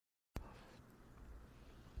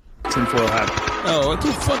tinfoil hat. Oh, what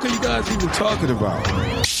the fuck are you guys even talking about?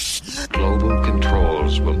 Global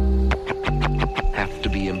controls will have to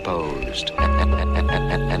be imposed,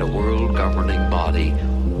 and a world governing body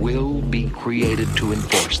will be created to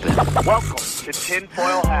enforce them. Welcome to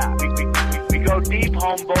Tinfoil Hat. We go deep,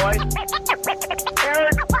 homeboy.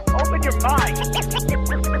 Aaron, open your mind.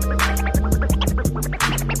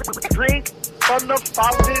 Drink from the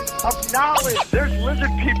fountain of knowledge. There's lizard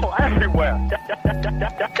people everywhere.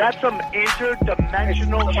 That's some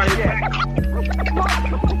interdimensional shit.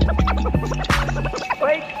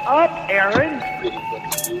 Wake up, Aaron.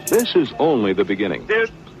 This is only the beginning. Dude,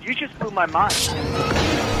 you just blew my mind.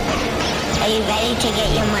 Are you ready to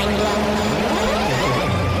get your mind blown?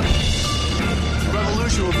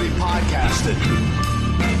 Revolution will be podcasted.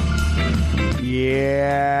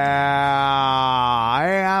 Yeah, I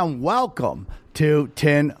am. Welcome to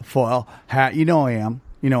Tinfoil Hat. You know I am.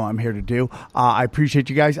 You know what I'm here to do. I appreciate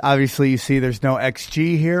you guys. Obviously, you see there's no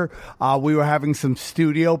XG here. We were having some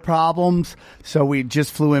studio problems, so we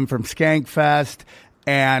just flew in from Skankfest.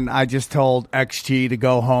 And I just told XG to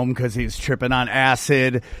go home because he was tripping on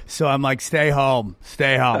acid. So I'm like, stay home,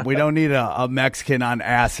 stay home. We don't need a Mexican on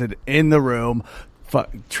acid in the room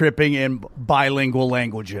tripping in bilingual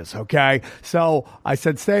languages, okay? So I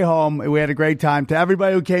said, stay home. We had a great time. To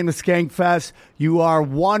everybody who came to Skankfest, you are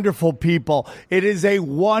wonderful people. It is a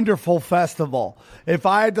wonderful festival. If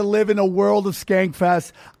I had to live in a world of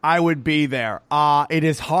Skankfest, I would be there. It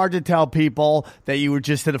is hard to tell people that you were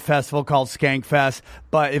just at a festival called Skankfest,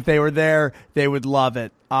 but if they were there, they would love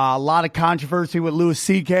it. A lot of controversy with Louis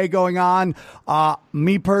C.K. going on.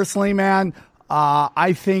 Me personally, man,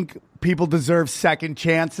 I think people deserve second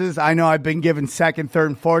chances. I know I've been given second, third,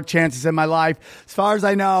 and fourth chances in my life. As far as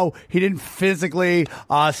I know, he didn't physically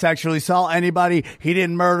sexually assault anybody. He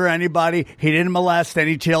didn't murder anybody. He didn't molest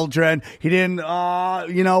any children. He didn't,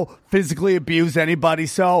 physically abuse anybody.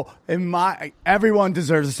 So everyone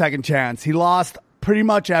deserves a second chance. He lost pretty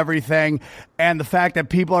much everything. And the fact that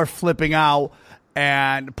people are flipping out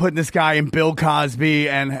and putting this guy in Bill Cosby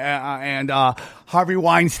and Harvey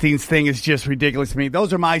Weinstein's thing is just ridiculous to me.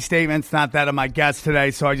 Those are my statements, not that of my guest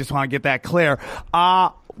today, so I just want to get that clear.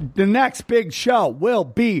 The next big show will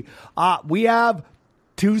be, we have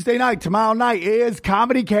Tuesday night, tomorrow night is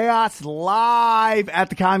Comedy Chaos live at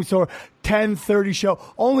the Comedy Store. 10:30 show,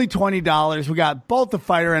 only $20. We got both the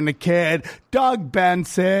Fighter and the Kid, Doug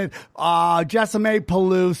Benson, Jessame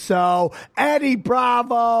Peluso, Eddie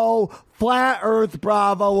Bravo, Flat Earth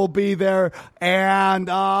Bravo will be there, and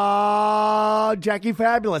Jackie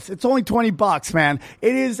Fabulous. It's only $20, man.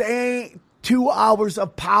 It is 2 hours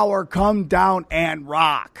of power. Come down and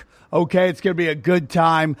rock. Okay, it's going to be a good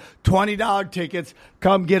time. $20 tickets.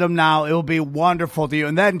 Come get them now. It will be wonderful to you.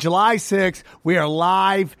 And then July 6th, we are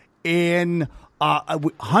live in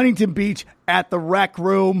Huntington Beach at the Rec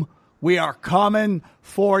Room. We are coming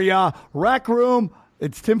for you. Rec Room.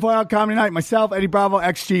 It's Tinfoil Comedy Night. Myself, Eddie Bravo,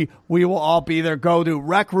 XG. We will all be there. Go to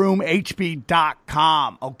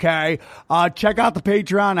recroomhb.com, okay? Check out the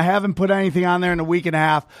Patreon. I haven't put anything on there in a week and a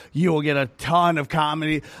half. You will get a ton of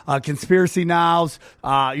comedy, Conspiracy Nows.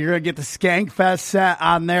 You're going to get the Skankfest set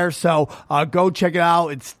on there. So go check it out.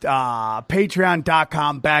 It's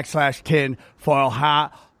patreon.com/tinfoil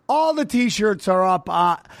hat. All the T-shirts are up.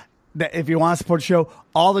 If you want to support the show,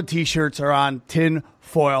 all the T-shirts are on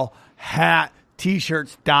Tinfoil Hat.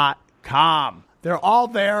 T-shirts.com. They're all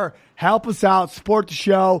there. Help us out. Support the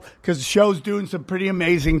show because the show's doing some pretty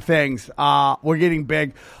amazing things. We're getting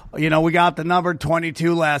big. You know, we got the number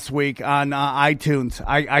 22 last week on iTunes.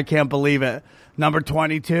 I can't believe it. Number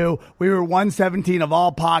 22. We were 117 of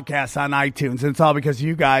all podcasts on iTunes. And it's all because of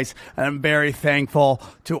you guys. And I'm very thankful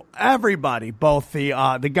to everybody, both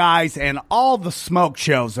the guys and all the smoke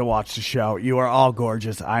shows that watch the show. You are all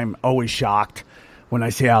gorgeous. I'm always shocked when I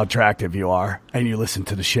see how attractive you are and you listen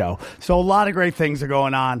to the show. So a lot of great things are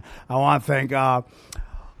going on. I want to thank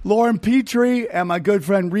Lauren Petrie and my good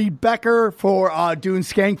friend Reed Becker for doing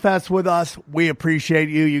Skankfest with us. We appreciate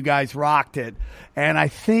you. You guys rocked it. And I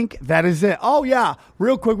think that is it. Oh, yeah.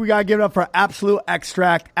 Real quick, we got to give it up for Absolute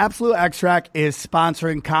Extract. Absolute Extract is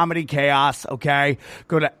sponsoring Comedy Chaos, okay?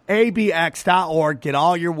 Go to abx.org. Get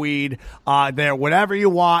all your weed there. Whatever you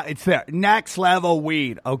want, it's there. Next level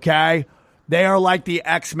weed, okay? They are like the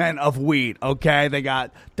X-Men of weed, okay? They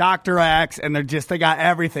got Dr. X, and they got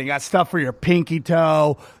everything. They got stuff for your pinky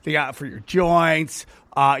toe. They got for your joints.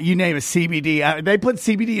 You name it, CBD. They put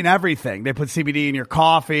CBD in everything. They put CBD in your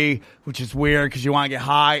coffee, which is weird because you want to get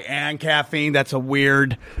high and caffeine. That's a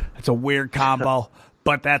weird combo.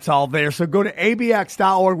 but that's all there. So go to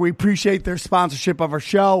abx.org. We appreciate their sponsorship of our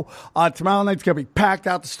show. Tomorrow night's going to be packed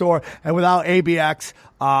out the store, and without ABX,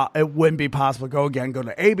 it wouldn't be possible. Go to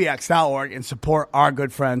abx.org and support our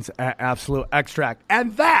good friends at Absolute Extract.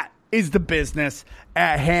 And that is the business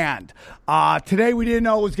at hand. Today we didn't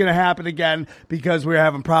know it was going to happen again because we were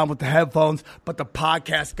having a problem with the headphones, but the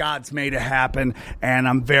podcast gods made it happen, and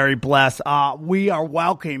I'm very blessed. We are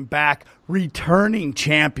welcoming back returning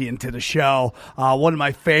champion to the show, one of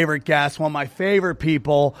my favorite guests, one of my favorite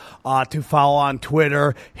people to follow on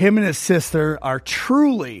Twitter. Him and his sister are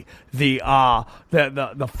truly the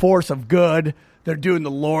force of good. They're doing the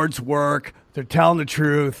Lord's work. They're telling the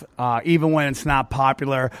truth, even when it's not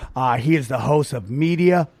popular. He is the host of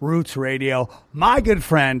Media Roots Radio. My good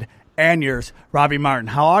friend and yours, Robbie Martin.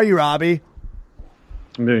 How are you, Robbie?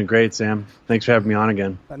 I'm doing great, Sam. Thanks for having me on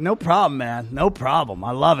again. No problem, man. No problem.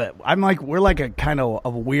 I love it. We're like a kind of a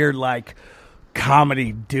weird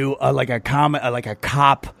comedy duo, like a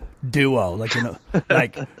cop duo,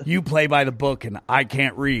 like you play by the book and I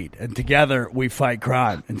can't read, and together we fight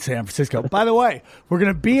crime in San Francisco. By the way, we're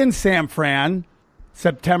going to be in San Fran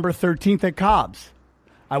September 13th at Cobb's.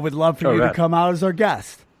 I would love for you to come out as our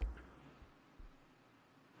guest.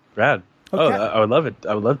 Rad. Okay. I would love it.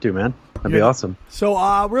 I would love to, man. That'd be awesome.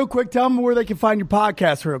 So real quick, tell them where they can find your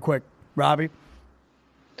podcast real quick, Robbie.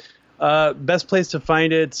 Best place to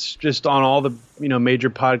find it's just on all the major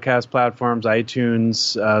podcast platforms: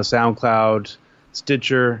 iTunes, SoundCloud,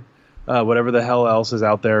 Stitcher, whatever the hell else is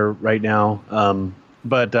out there right now.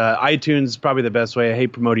 But iTunes is probably the best way. I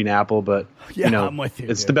hate promoting Apple, but I'm with you.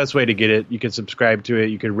 It's the best way to get it. You can subscribe to it.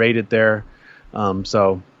 You can rate it there.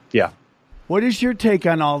 So yeah. What is your take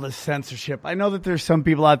on all this censorship? I know that there's some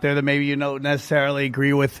people out there that maybe you don't necessarily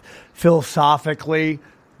agree with philosophically,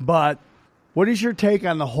 but what is your take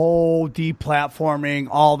on the whole deplatforming,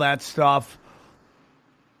 all that stuff?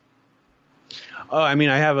 Oh, I mean,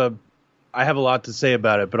 I have a lot to say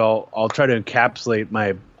about it, but I'll try to encapsulate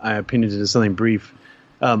my opinions into something brief.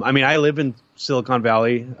 I mean, I live in Silicon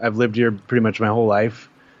Valley. I've lived here pretty much my whole life.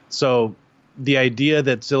 So the idea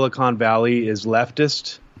that Silicon Valley is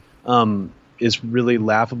leftist is really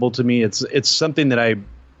laughable to me. It's something that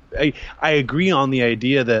I agree on the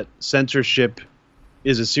idea that censorship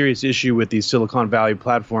is a serious issue with these Silicon Valley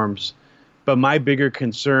platforms. But my bigger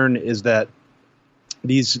concern is that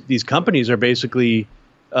these companies are basically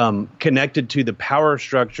connected to the power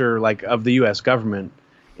structure of the U.S. government.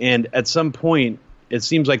 And at some point, it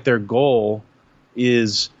seems like their goal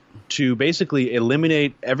is to basically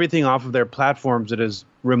eliminate everything off of their platforms that is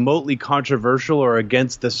remotely controversial or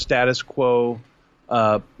against the status quo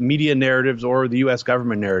media narratives or the U.S.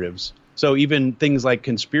 government narratives. So even things like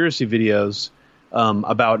conspiracy videos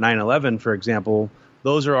about 9/11, for example,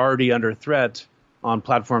 those are already under threat on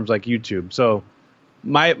platforms like YouTube. So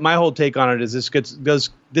my whole take on it is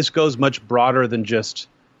this goes much broader than just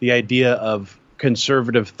the idea of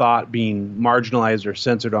conservative thought being marginalized or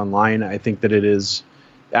censored online. I think that it is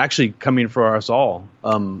actually coming for us all.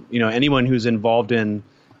 Anyone who's involved in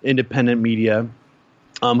independent media,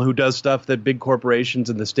 who does stuff that big corporations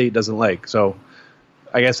and the state doesn't like. So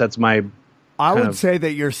I guess that's my. I would say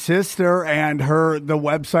that your sister and the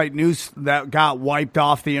website news that got wiped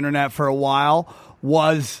off the internet for a while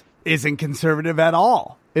isn't conservative at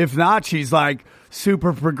all. If not, she's like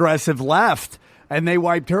super progressive left, and they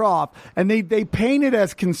wiped her off. And they paint it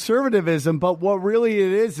as conservatism, but what really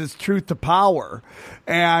it is truth to power.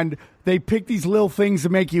 And they pick these little things to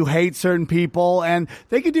make you hate certain people, and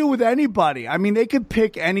they could do it with anybody. I mean, they could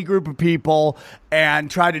pick any group of people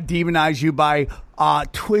and try to demonize you by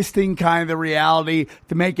twisting kind of the reality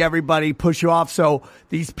to make everybody push you off. So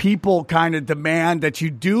these people kind of demand that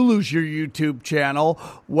you do lose your YouTube channel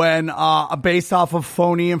when based off of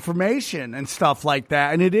phony information and stuff like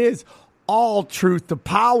that. And it is all truth to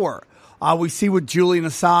power. We see with Julian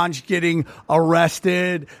Assange getting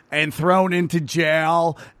arrested and thrown into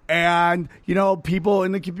jail. And, people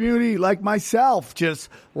in the community like myself just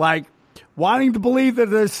wanting to believe that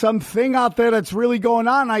there's something out there that's really going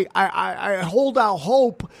on. I hold out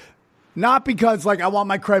hope, not because I want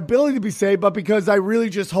my credibility to be saved, but because I really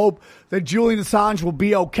just hope that Julian Assange will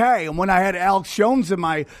be okay. And when I had Alex Jones in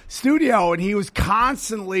my studio and he was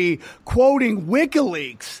constantly quoting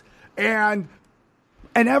WikiLeaks and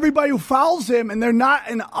everybody who follows him, and they're not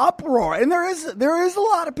in uproar. And there is a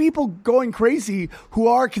lot of people going crazy who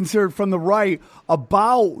are considered from the right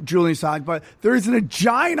about Julian Assange, but there isn't a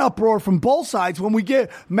giant uproar from both sides when we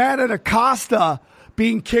get mad at Acosta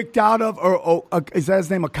being kicked out of, or is that his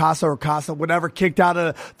name, Acosta or Acosta, whatever, kicked out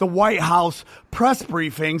of the White House press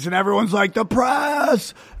briefings, and everyone's like, the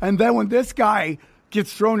press. And then when this guy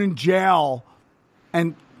gets thrown in jail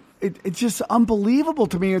And it's just unbelievable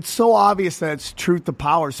to me. It's so obvious that it's truth to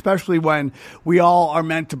power, especially when we all are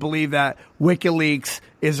meant to believe that WikiLeaks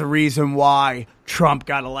is a reason why Trump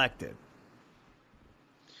got elected.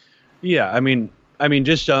 Yeah, I mean,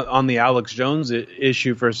 just on the Alex Jones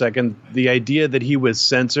issue for a second, the idea that he was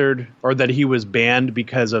censored or that he was banned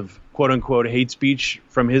because of quote unquote hate speech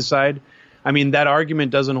from his side. I mean, that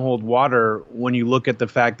argument doesn't hold water when you look at the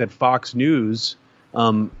fact that Fox News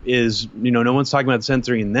is, no one's talking about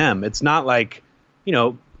censoring them. It's not like,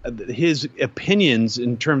 his opinions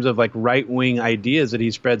in terms of like right wing ideas that he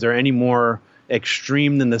spreads are any more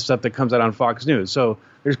extreme than the stuff that comes out on Fox News. So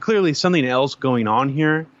there's clearly something else going on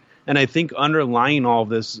here. And I think underlying all of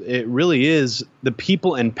this, it really is the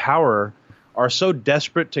people in power are so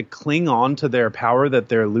desperate to cling on to their power that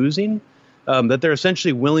they're losing, that they're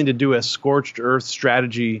essentially willing to do a scorched earth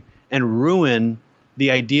strategy and ruin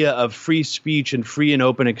the idea of free speech and free and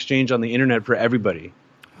open exchange on the internet for everybody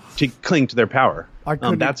to cling to their power.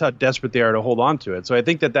 That's how desperate they are to hold on to it. So I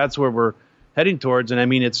think that that's where we're heading towards. And I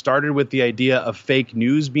mean, it started with the idea of fake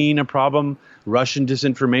news being a problem, Russian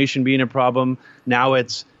disinformation being a problem. Now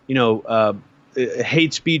it's,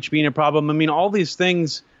 hate speech being a problem. I mean, all these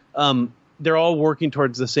things, they're all working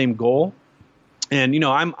towards the same goal. And,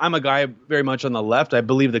 I'm a guy very much on the left. I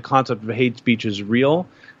believe the concept of hate speech is real,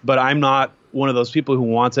 but I'm not one of those people who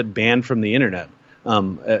wants it banned from the internet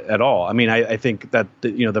at all. I mean, I think that,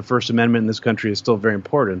 the First Amendment in this country is still very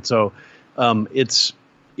important. So it's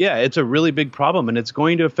a really big problem, and it's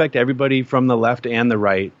going to affect everybody from the left and the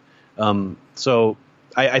right. So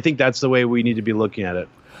I think that's the way we need to be looking at it.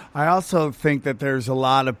 I also think that there's a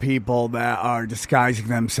lot of people that are disguising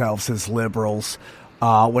themselves as liberals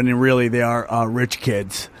when really they are rich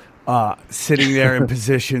kids sitting there in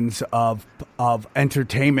positions of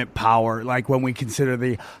entertainment power, like when we consider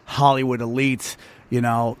the Hollywood elites,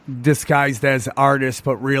 disguised as artists,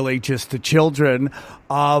 but really just the children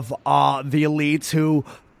of the elites who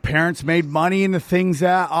parents made money in the things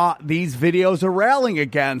that these videos are railing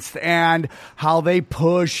against, and how they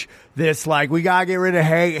push this, like, we got to get rid of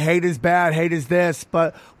hate. Hate is bad. Hate is this.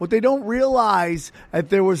 But what they don't realize that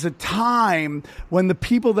there was a time when the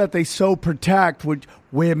people that they so protect, which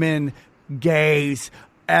women, gays,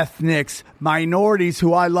 ethnics, minorities,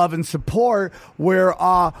 who I love and support, where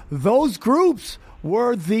those groups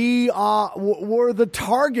were the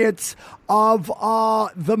targets of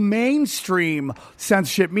the mainstream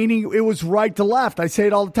censorship, meaning it was right to left. I say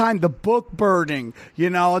it all the time, the book burning.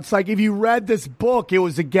 It's like if you read this book, it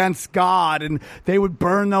was against God, and they would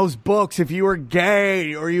burn those books. If you were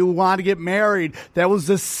gay or you wanted to get married, that was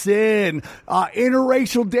a sin.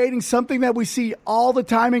 Interracial dating, something that we see all the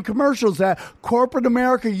time in commercials that corporate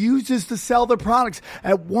America uses to sell their products.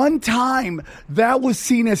 At one time, that was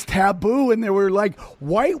seen as taboo, and there were like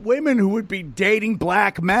white women who would be dating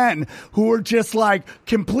black men who were just like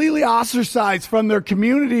completely ostracized from their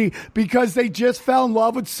community because they just fell in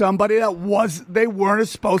love with somebody that they weren't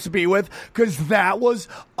supposed to be with, because that was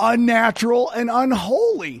unnatural and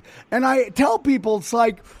unholy. And I tell people, it's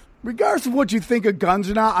like, regardless of what you think of guns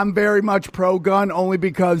or not, I'm very much pro-gun, only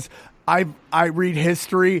because I read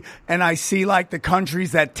history and I see like the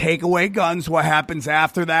countries that take away guns, what happens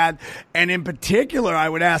after that. And in particular, I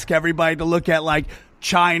would ask everybody to look at like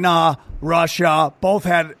China, Russia, both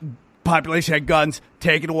had population had guns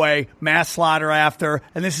taken away, mass slaughter after.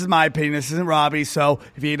 And this is my opinion. This isn't Robbie. So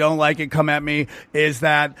if you don't like it, come at me. Is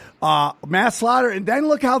that mass slaughter? And then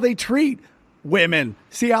look how they treat women.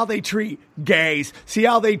 See how they treat gays. See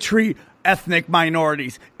how they treat ethnic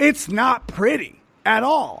minorities. It's not pretty at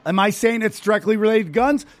all. Am I saying it's directly related to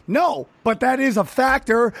guns? No, but that is a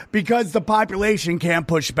factor because the population can't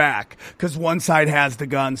push back because one side has the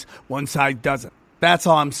guns, one side doesn't. That's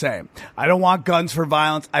all I'm saying. I don't want guns for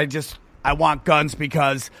violence. I want guns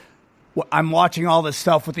because I'm watching all this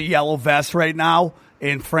stuff with the yellow vest right now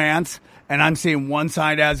in France, and I'm seeing one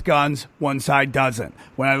side has guns, one side doesn't.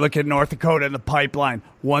 When I look at North Dakota and the pipeline,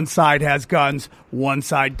 one side has guns, one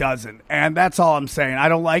side doesn't. And that's all I'm saying. I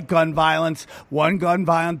don't like gun violence. One gun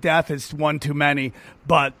violent death is one too many,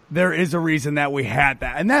 but there is a reason that we had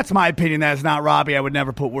that. And that's my opinion. That is not Robbie. I would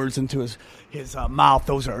never put words into his mouth.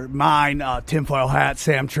 Those are mine. Tinfoil hat,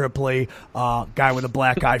 Sam Tripoli, guy with a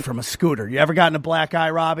black eye from a scooter. You ever gotten a black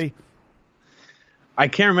eye, Robbie? I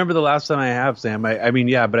can't remember the last time I have, Sam. I mean,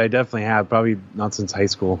 yeah, but I definitely have. Probably not since high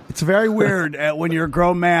school. It's very weird when you're a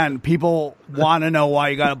grown man. People want to know why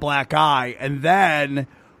you got a black eye, and then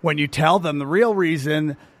when you tell them the real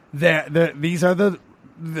reason, these are the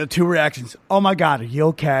two reactions. Oh my God, are you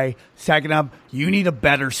okay? Second up, you need a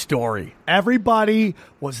better story. Everybody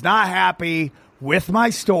was not happy with my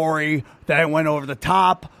story that I went over the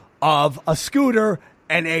top. of a scooter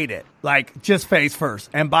and ate it, like just face first.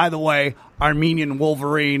 And by the way, Armenian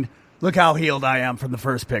Wolverine, look how healed I am from the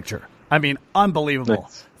first picture. I mean, unbelievable.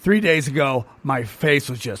 Nice. 3 days ago, my face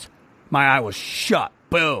was just, my eye was shut.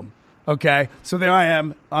 Boom. Okay, so there I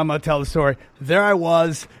am. I'm going to tell the story. There I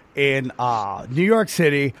was in New York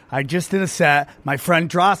City. I just did a set. My friend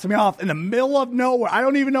drops me off in the middle of nowhere. I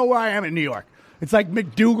don't even know where I am in New York. It's like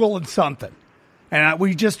McDougal and something. And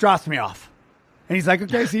we just drops me off. And he's like,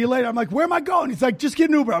 okay, see you later. I'm like, where am I going? He's like, just get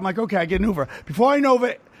an Uber. I'm like, okay, I get an Uber. Before I know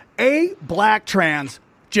it, a black trans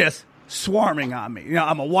just swarming on me. You know,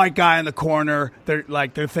 I'm a white guy in the corner.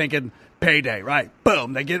 They're thinking payday, right?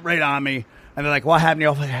 Boom, they get right on me. And they're like, what happened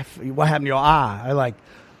to your eye?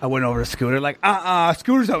 I went over to Scooter, like,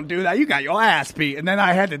 scooters don't do that. You got your ass beat. And then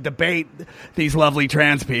I had to debate these lovely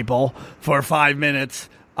trans people for 5 minutes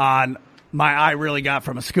on my eye really got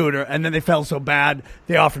from a scooter. And then they felt so bad,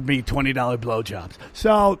 they offered me $20 blowjobs.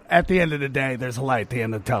 So at the end of the day, there's a light at the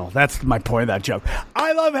end of the tunnel. That's my point of that joke.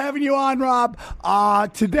 I love having you on, Rob.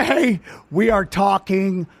 Today, we are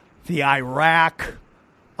talking the Iran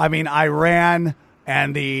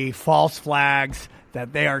and the false flags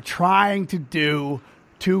that they are trying to do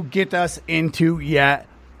to get us into yet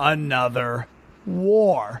another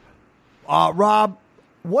war. Rob,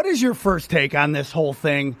 what is your first take on this whole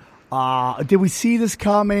thing? Did we see this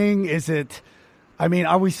coming?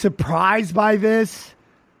 Are we surprised by this?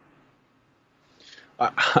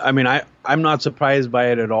 I'm not surprised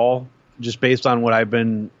by it at all, just based on what I've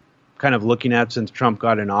been kind of looking at since Trump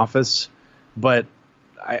got in office. But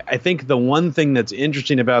I think the one thing that's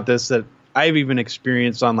interesting about this that I've even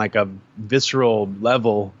experienced on like a visceral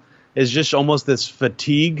level is just almost this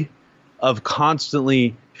fatigue of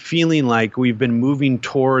constantly feeling like we've been moving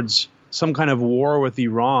towards some kind of war with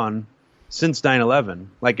Iran since 9/11.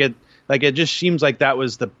 Like it just seems like that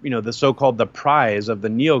was the so-called the prize of the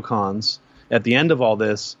neocons at the end of all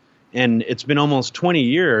this. And it's been almost 20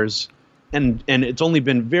 years and it's only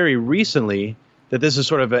been very recently that this is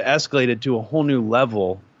sort of escalated to a whole new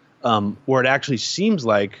level where it actually seems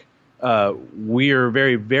like we are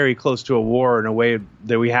very, very close to a war in a way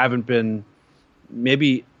that we haven't been.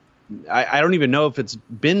 Maybe I don't even know if it's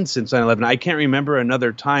been since 9/11. I can't remember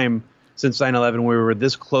another time since 9/11 where we were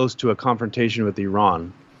this close to a confrontation with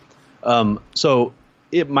Iran. So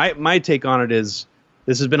my take on it is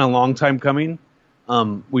this has been a long time coming.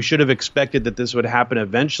 We should have expected that this would happen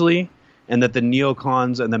eventually, and that the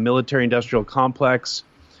neocons and the military-industrial complex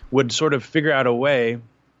would sort of figure out a way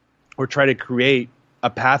or try to create a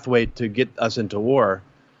pathway to get us into war.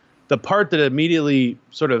 The part that immediately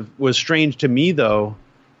sort of was strange to me, though,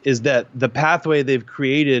 is that the pathway they've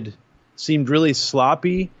created seemed really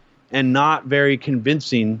sloppy and not very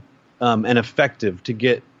convincing and effective to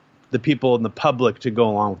get the people in the public to go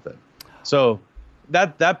along with it. So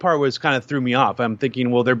that part was kind of threw me off. I'm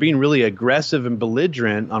thinking, well, they're being really aggressive and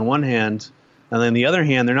belligerent on one hand, and then on the other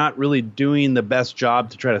hand, they're not really doing the best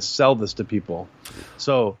job to try to sell this to people.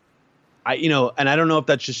 So and I don't know if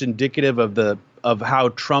that's just indicative of how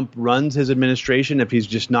Trump runs his administration, if he's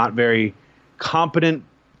just not very competent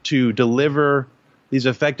to deliver these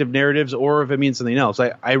effective narratives, or if it means something else.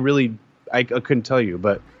 I couldn't tell you,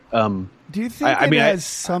 but do you think it has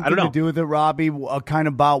something to do with it, Robbie? Kind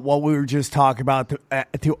of about what we were just talking about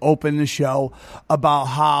to open the show, about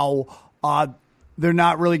how they're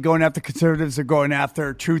not really going after conservatives, they're going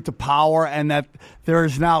after truth to power, and that there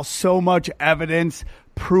is now so much evidence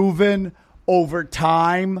proven over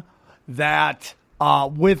time that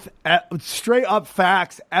with straight up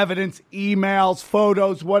facts, evidence, emails,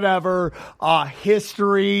 photos, whatever,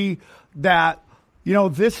 history, that,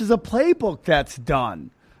 this is a playbook that's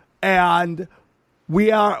done. And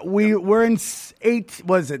we're in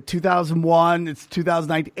 2001, it's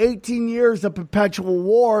 2019, 18 years of perpetual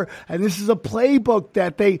war. And this is a playbook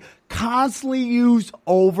that they constantly use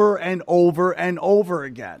over and over and over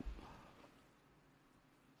again.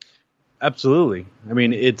 Absolutely. I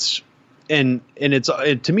mean, to me,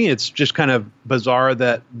 it's just kind of bizarre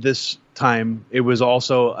that this time it was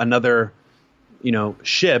also another,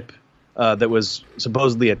 ship that was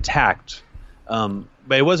supposedly attacked.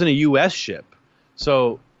 But it wasn't a U.S. ship.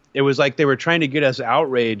 So it was like they were trying to get us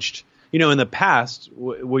outraged. In the past,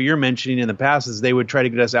 what you're mentioning in the past is they would try to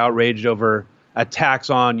get us outraged over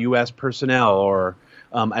attacks on U.S. personnel or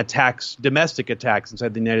domestic attacks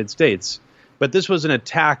inside the United States. But this was an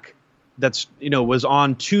attack that's, was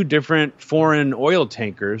on two different foreign oil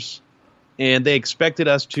tankers, and they expected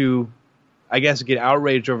us to, I guess, get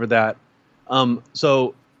outraged over that.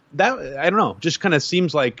 So that, I don't know, just kind of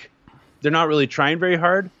seems like they're not really trying very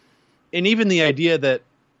hard. And even the idea that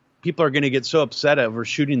people are going to get so upset over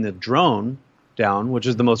shooting the drone, down, which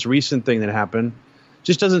is the most recent thing that happened,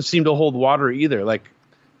 just doesn't seem to hold water either. Like,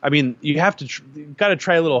 I mean, you have to got to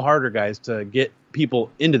try a little harder, guys, to get people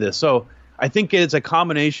into this. So I think it's a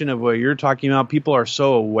combination of what you're talking about. People are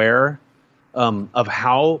so aware of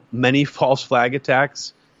how many false flag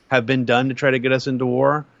attacks have been done to try to get us into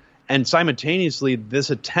war. And simultaneously, this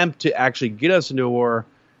attempt to actually get us into a war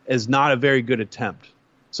is not a very good attempt.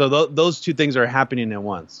 So those two things are happening at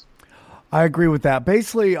once. I agree with that.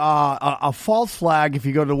 Basically, a false flag, if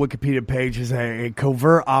you go to the Wikipedia page, is a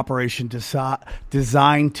covert operation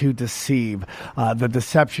designed to deceive. The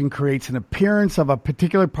deception creates an appearance of a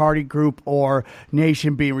particular party, group, or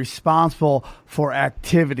nation being responsible for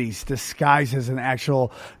activities disguised as an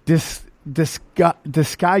actual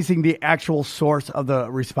disguising the actual source of the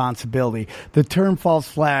responsibility. The term false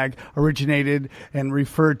flag originated and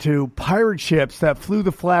referred to pirate ships that flew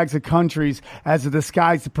the flags of countries as a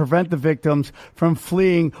disguise to prevent the victims from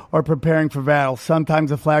fleeing or preparing for battle.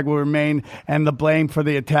 Sometimes the flag will remain and the blame for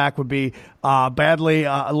the attack would be badly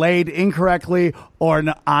laid incorrectly or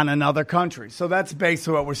on another country. So that's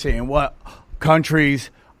basically what we're seeing. What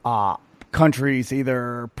countries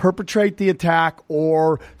either perpetrate the attack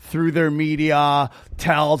or through their media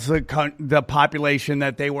tells the population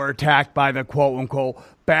that they were attacked by the quote-unquote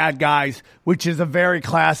bad guys, which is a very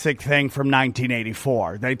classic thing from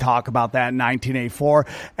 1984. They talk about that in 1984.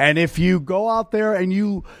 And if you go out there and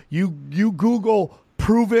you Google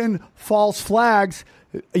proven false flags,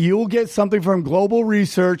 you'll get something from Global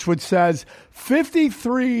Research which says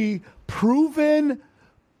 53 proven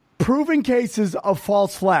cases of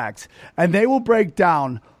false flags, and they will break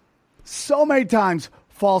down so many times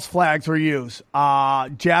false flags were used.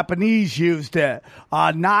 Japanese used it.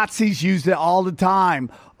 Nazis used it all the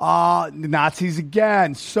time. Nazis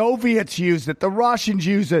again. Soviets used it. The Russians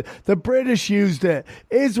used it. The British used it.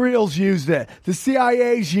 Israel's used it. The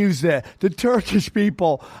CIA's used it. The Turkish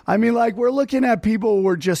people. I mean, like, we're looking at people who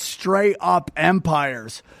were just straight up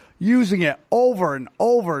empires using it over and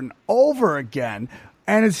over and over again.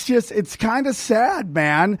 And it's kind of sad,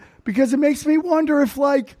 man, because it makes me wonder if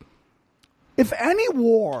any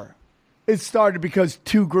war is started because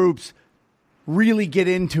two groups really get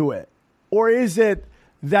into it, or is it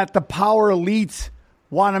that the power elites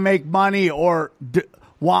want to make money or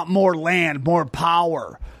want more land, more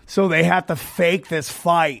power, so they have to fake this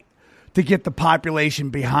fight to get the population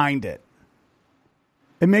behind it?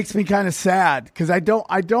 It makes me kind of sad because I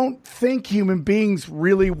don't think human beings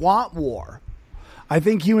really want war. I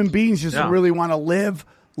think human beings just really want to live,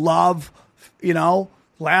 love,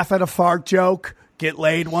 laugh at a fart joke, get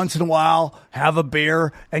laid once in a while, have a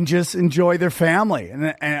beer, and just enjoy their family.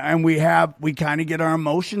 And we kind of get our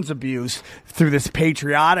emotions abused through this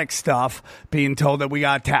patriotic stuff, being told that we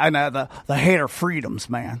got the hate our freedoms,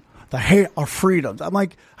 man. The hate our freedoms. I'm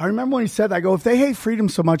like, I remember when he said that, I go, if they hate freedom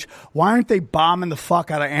so much, why aren't they bombing the fuck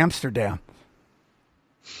out of Amsterdam?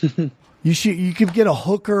 You could get a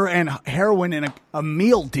hooker and heroin in a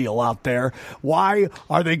meal deal out there. Why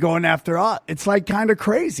are they going after us? It's like kind of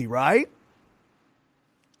crazy, right?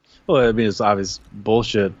 Well, I mean, it's obvious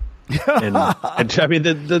bullshit. And I mean,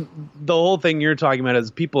 the whole thing you're talking about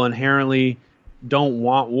is people inherently don't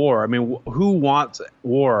want war. I mean, who wants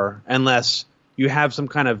war unless you have some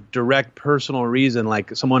kind of direct personal reason,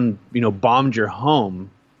 like someone, bombed your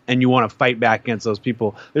home and you want to fight back against those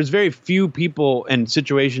people? There's very few people and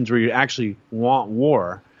situations where you actually want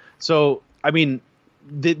war. So, I mean,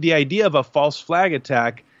 the idea of a false flag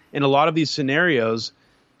attack in a lot of these scenarios,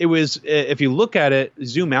 it was, if you look at it,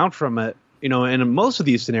 zoom out from it, in most of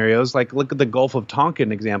these scenarios, like look at the Gulf of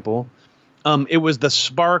Tonkin example, it was the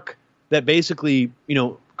spark that basically,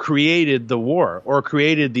 created the war or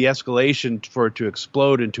created the escalation for it to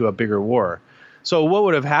explode into a bigger war. So what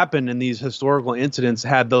would have happened in these historical incidents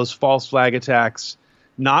had those false flag attacks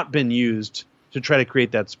not been used to try to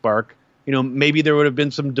create that spark? Maybe there would have been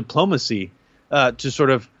some diplomacy to sort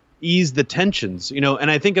of ease the tensions, and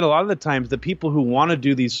I think in a lot of the times the people who want to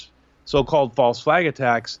do these so-called false flag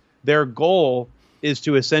attacks, their goal is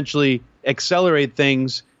to essentially accelerate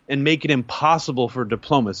things and make it impossible for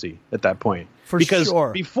diplomacy at that point. Because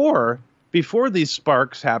before these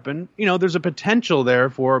sparks happen, there's a potential there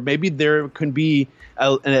for maybe there can be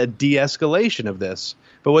a de-escalation of this.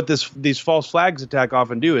 But what these false flags attack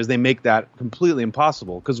often do is they make that completely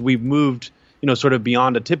impossible because we've moved, sort of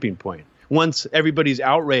beyond a tipping point. Once everybody's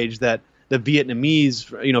outraged that the Vietnamese,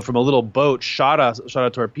 from a little boat shot a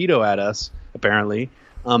torpedo at us, apparently,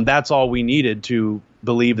 that's all we needed to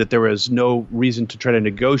believe that there was no reason to try to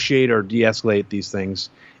negotiate or de-escalate these things.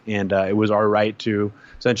 And it was our right to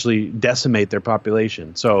essentially decimate their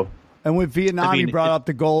population. So And with Vietnam, you brought up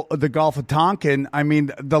the Gulf of Tonkin. I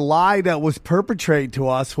mean, the lie that was perpetrated to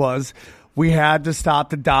us was we had to stop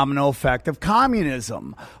the domino effect of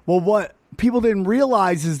communism. Well, what people didn't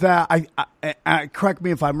realize is that, I correct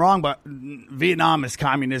me if I'm wrong, but Vietnam is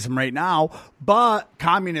communism right now, but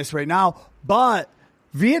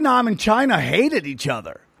Vietnam and China hated each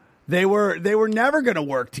other. They were never going to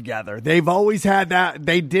work together. They've always had that.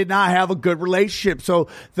 They did not have a good relationship. So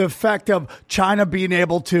the effect of China being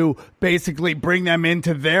able to basically bring them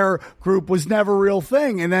into their group was never a real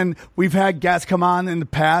thing. And then we've had guests come on in the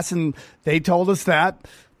past, and they told us that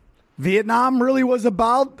Vietnam really was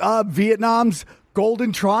about Vietnam's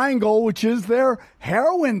Golden Triangle, which is their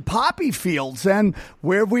heroin poppy fields. And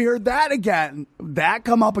where have we heard that again? That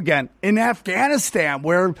come up again in Afghanistan,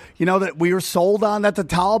 where, that we were sold on that the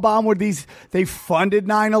Taliban were they funded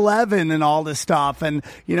 9/11 and all this stuff. And,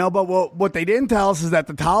 but what they didn't tell us is that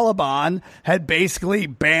the Taliban had basically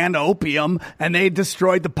banned opium and they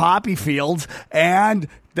destroyed the poppy fields, and,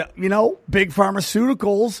 big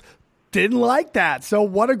pharmaceuticals didn't like that. So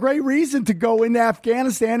what a great reason to go into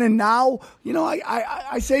Afghanistan. And now,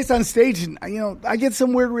 I say this on stage, and, I get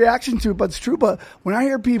some weird reaction to it, but it's true. But when I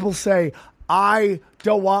hear people say, I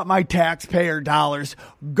don't want my taxpayer dollars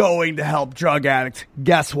going to help drug addicts,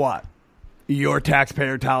 guess what? Your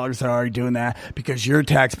taxpayer dollars are already doing that, because your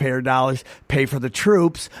taxpayer dollars pay for the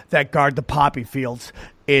troops that guard the poppy fields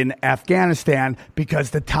in Afghanistan,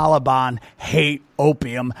 because the Taliban hate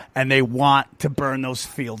opium and they want to burn those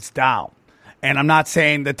fields down. And I'm not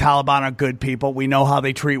saying the Taliban are good people. We know how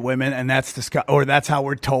they treat women, and that's how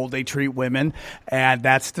we're told they treat women, and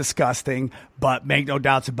that's disgusting. But make no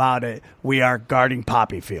doubts about it, we are guarding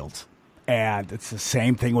poppy fields. And it's the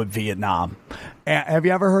same thing with Vietnam. Have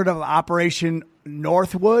you ever heard of Operation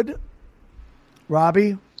Northwood,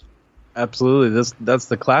 Robbie? Absolutely. That's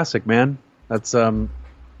the classic, man. That's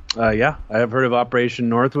yeah, I have heard of Operation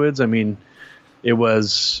Northwoods. I mean, it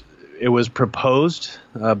was proposed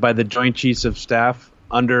by the Joint Chiefs of Staff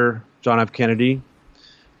under John F. Kennedy.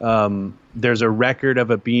 There's a record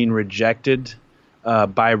of it being rejected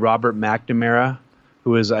by Robert McNamara,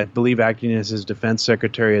 who was, I believe, acting as his defense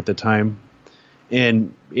secretary at the time.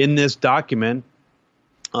 And in this document,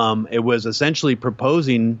 it was essentially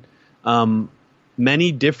proposing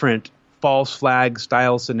many different false flag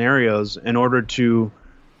style scenarios in order to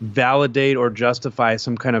validate or justify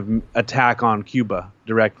some kind of attack on Cuba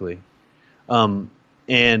directly. And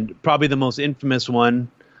probably the most infamous one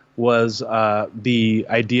was the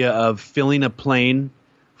idea of filling a plane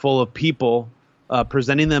full of people,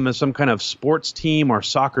 presenting them as some kind of sports team or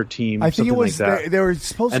soccer team. I think it was like they were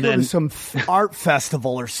supposed to go to some art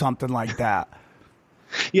festival or something like that.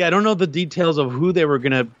 Yeah, I don't know the details of who they were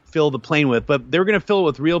going to fill the plane with, but they were going to fill it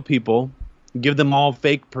with real people, give them all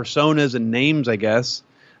fake personas and names, I guess.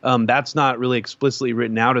 That's not really explicitly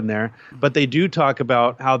written out in there, but they do talk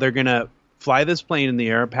about how they're going to fly this plane in the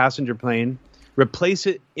air, a passenger plane, replace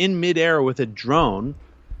it in midair with a drone,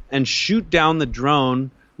 and shoot down the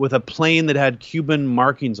drone with a plane that had Cuban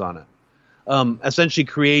markings on it, essentially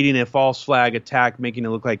creating a false flag attack, making it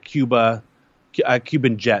look like a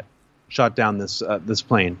Cuban jet shot down this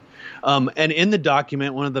plane. And in the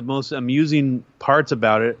document, one of the most amusing parts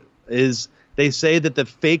about it is they say that the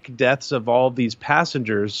fake deaths of all of these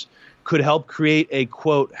passengers could help create a,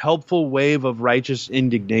 quote, helpful wave of righteous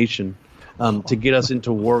indignation to get us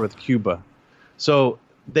into war with Cuba. So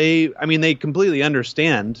they completely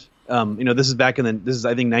understand. This is I think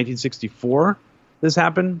 1964. This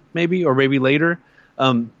happened, maybe later.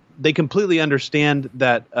 They completely understand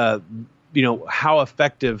that how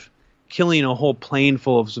effective killing a whole plane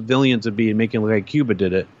full of civilians would be and making it look like Cuba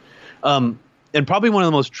did it. And probably one of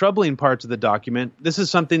the most troubling parts of the document, this is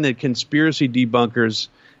something that conspiracy debunkers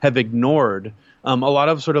have ignored. A lot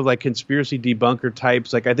of sort of like conspiracy debunker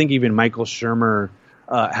types, like I think even Michael Shermer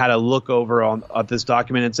had a look over at this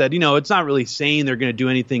document and said, it's not really saying they're going to do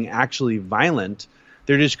anything actually violent.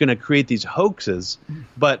 They're just going to create these hoaxes.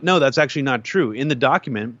 But no, that's actually not true. In the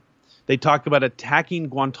document, they talk about attacking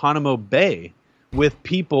Guantanamo Bay with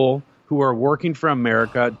people who are working for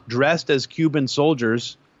America, dressed as Cuban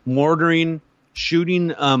soldiers, mortaring, shooting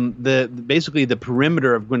basically the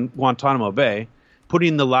perimeter of Guantanamo Bay,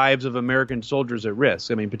 putting the lives of American soldiers at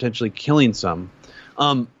risk. I mean, potentially killing some.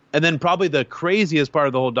 And then probably the craziest part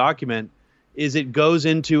of the whole document is it goes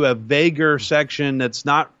into a vaguer section that's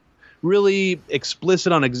not really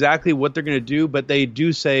explicit on exactly what they're going to do, but they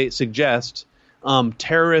do suggest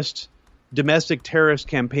domestic terrorist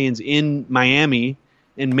campaigns in Miami,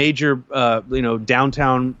 in major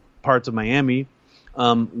downtown parts of Miami,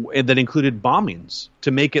 that included bombings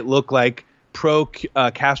to make it look like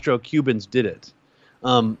pro-Castro Cubans did it.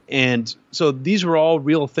 And so these were all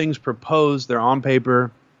real things proposed. They're on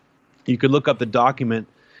paper. You could look up the document.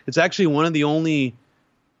 It's actually one of the only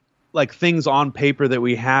like things on paper that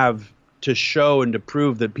we have to show and to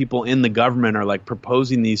prove that people in the government are like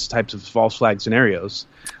proposing these types of false flag scenarios.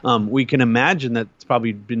 We can imagine that it's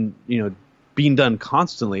probably been, being done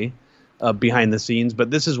constantly behind the scenes,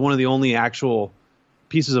 but this is one of the only actual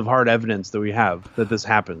pieces of hard evidence that we have that this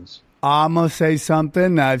happens. I'm going to say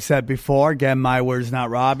something I've said before. Again, my words, not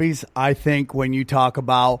Robbie's. I think when you talk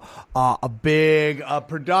about a big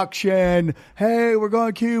production, hey, we're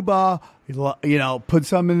going to Cuba, put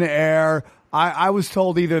something in the air. I was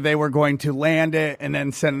told either they were going to land it and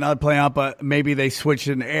then send another plane up, but maybe they switched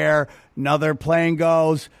in the air. Another plane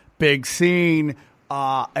goes, big scene,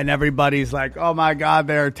 and everybody's like, oh, my God,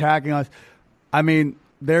 they're attacking us. I mean,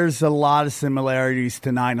 there's a lot of similarities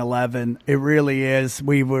to 9/11. It really is.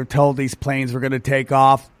 We were told these planes were going to take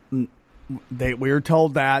off. We were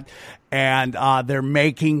told that. And they're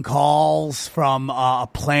making calls from a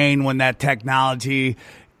plane when that technology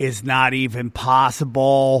is not even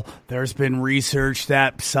possible. There's been research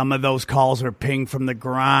that some of those calls are pinged from the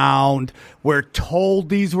ground. We're told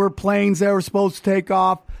these were planes that were supposed to take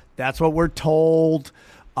off. That's what we're told.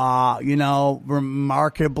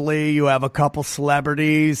 Remarkably, you have a couple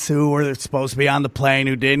celebrities who were supposed to be on the plane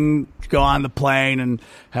who didn't go on the plane and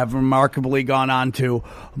have remarkably gone on to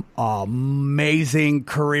amazing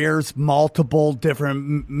careers, multiple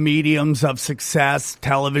different mediums of success,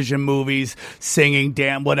 television, movies, singing,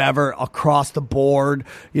 whatever, across the board.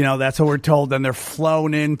 That's what we're told. Then they're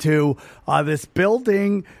flown into this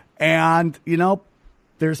building and,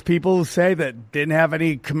 there's people who say that didn't have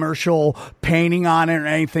any commercial painting on it or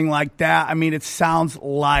anything like that. I mean, it sounds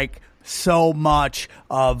like so much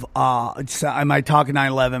of, am I talking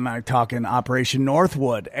 9/11? Am I talking Operation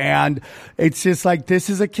Northwood? And it's just like,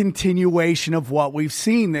 this is a continuation of what we've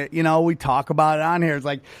seen that, we talk about it on here. It's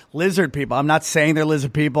like lizard people. I'm not saying they're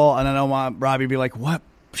lizard people. And I don't want Robbie to be like, what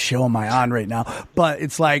show am I on right now? But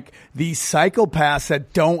it's like these psychopaths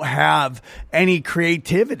that don't have any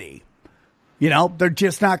creativity. They're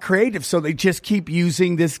just not creative. So they just keep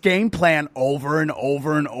using this game plan over and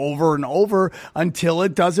over and over and over until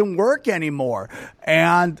it doesn't work anymore.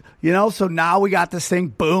 And, so now we got this thing,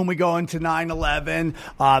 boom, we go into 9/11.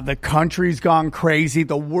 The country's gone crazy.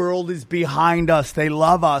 The world is behind us. They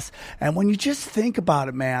love us. And when you just think about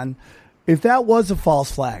it, man, if that was a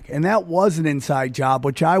false flag and that was an inside job,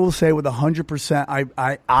 which I will say with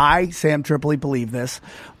 100%, I Sam Tripoli, believe this,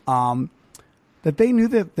 that they knew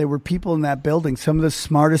that there were people in that building, some of the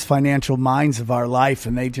smartest financial minds of our life,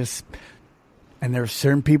 and and there are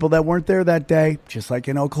certain people that weren't there that day, just like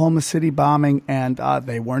in Oklahoma City bombing, and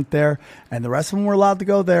they weren't there, and the rest of them were allowed to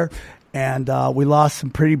go there, and we lost some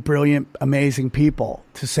pretty brilliant, amazing people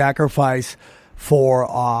to sacrifice for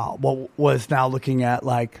what was now looking at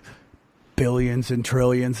like billions and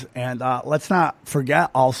trillions. And let's not forget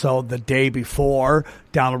also the day before,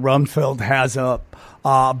 Donald Rumsfeld has a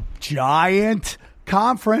giant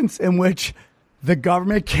conference in which the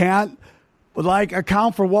government can't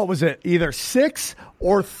account for, what was it, either $6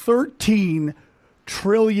 or $13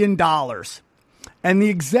 trillion. And the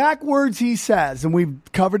exact words he says, and we've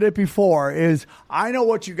covered it before, is, I know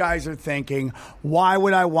what you guys are thinking. Why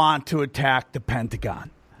would I want to attack the Pentagon?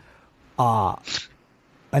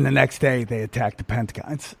 And the next day they attack the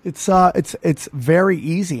Pentagon. It's very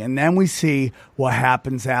easy. And then we see what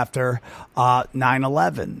happens after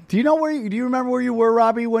 9/11. Do you remember where you were,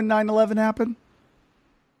 Robbie, when 9/11 happened?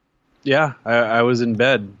 Yeah, I was in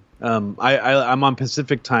bed. I'm on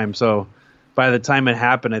Pacific time, so by the time it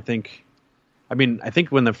happened, I think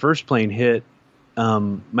when the first plane hit,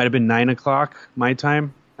 might have been 9:00 my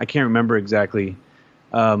time. I can't remember exactly.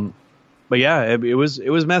 But yeah, it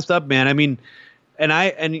was messed up, man. I mean, and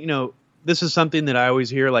this is something that I always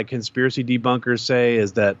hear like conspiracy debunkers say,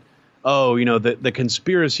 is that, the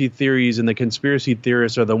conspiracy theories and the conspiracy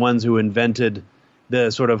theorists are the ones who invented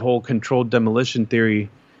the sort of whole controlled demolition theory.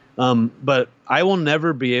 But I will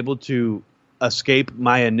never be able to escape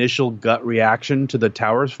my initial gut reaction to the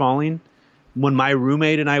towers falling. When my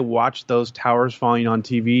roommate and I watched those towers falling on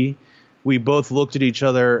TV, we both looked at each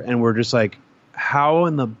other and were just like, how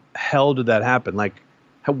in the hell did that happen? Like,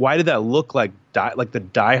 why did that look like the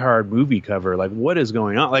Die Hard movie cover? Like, what is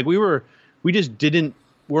going on? Like, we just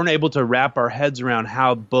weren't able to wrap our heads around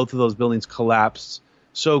how both of those buildings collapsed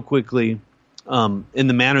so quickly in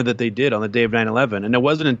the manner that they did on the day of 9/11. And it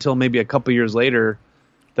wasn't until maybe a couple years later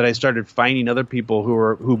that I started finding other people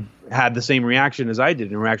who had the same reaction as I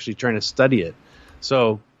did and were actually trying to study it.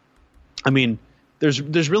 So, I mean,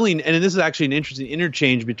 there's really, and this is actually an interesting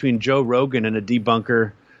interchange between Joe Rogan and a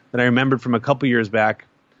debunker that I remembered from a couple years back.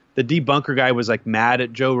 The debunker guy was like mad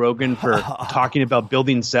at Joe Rogan for talking about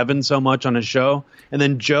Building 7 so much on his show. And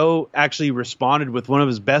then Joe actually responded with one of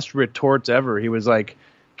his best retorts ever. He was like,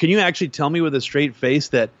 can you actually tell me with a straight face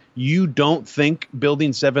that you don't think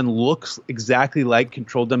Building 7 looks exactly like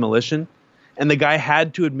Controlled Demolition? And the guy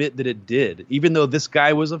had to admit that it did, even though this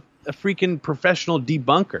guy was a freaking professional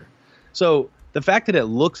debunker. So the fact that it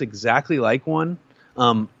looks exactly like one,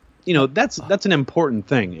 that's an important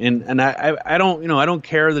thing. And I don't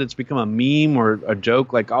care that it's become a meme or a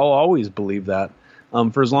joke. Like, I'll always believe that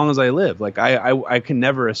for as long as I live. Like, I can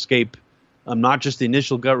never escape not just the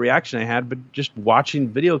initial gut reaction I had, but just watching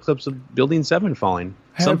video clips of Building 7 falling.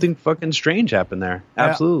 Something fucking strange happened there.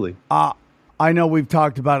 Absolutely. I know we've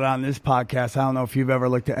talked about it on this podcast. I don't know if you've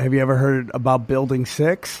ever have you ever heard about Building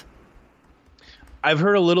 6? I've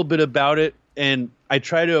heard a little bit about it, and I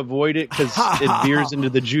try to avoid it because it veers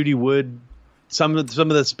into the Judy Wood, some of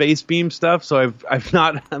the space beam stuff. So I've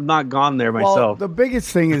not gone there myself. Well, the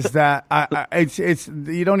biggest thing is that it's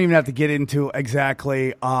you don't even have to get into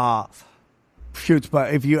exactly shoots,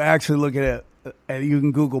 but if you actually look at it, and you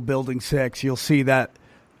can Google Building 6, you'll see that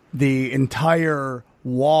the entire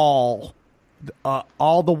wall,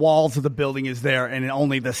 all the walls of the building is there, and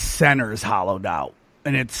only the center is hollowed out,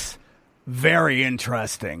 and it's very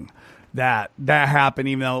interesting that happened,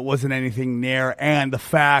 even though it wasn't anything near. And the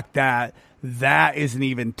fact that isn't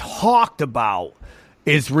even talked about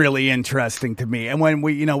is really interesting to me. And when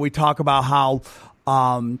we talk about how,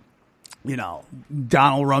 Donald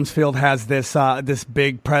Rumsfeld has this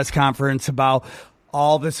big press conference about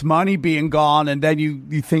all this money being gone, and then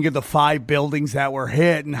you think of the 5 buildings that were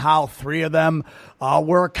hit and how 3 of them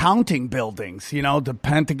were accounting buildings. The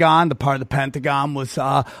Pentagon, the part of the Pentagon was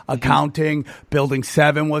accounting. Building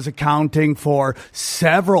 7 was accounting for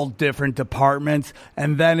several different departments.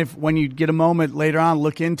 And then when you get a moment later on,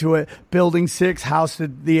 look into it, Building 6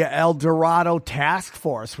 housed the El Dorado Task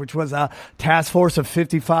Force, which was a task force of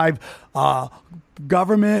 55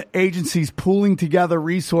 government agencies pooling together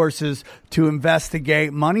resources to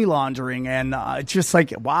investigate money laundering. And it's just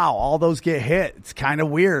like, wow, all those get hit. It's kind of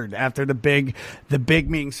weird after the big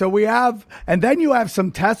meeting. So and then you have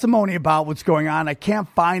some testimony about what's going on. I can't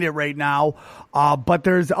find it right now. But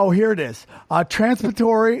here it is.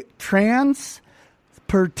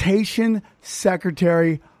 Transportation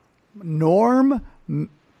Secretary Norm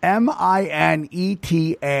Mineta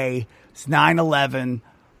 9/11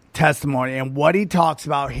 testimony, and what he talks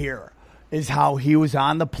about here is how he was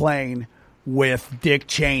on the plane with Dick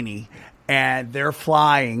Cheney, and they're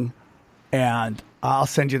flying, and I'll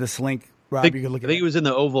send you this link, Rob. You can look at it. I think he was in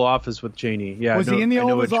the Oval Office with Cheney. Yeah, was he in the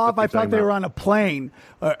Oval Office? I thought they were on a plane.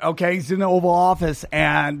 Okay, he's in the Oval Office,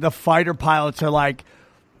 and the fighter pilots are like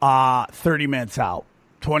 30 minutes out,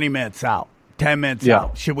 20 minutes out, 10 minutes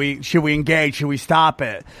out. Should we engage? Should we stop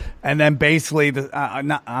it? And then basically,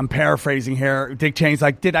 I'm paraphrasing here, Dick Cheney's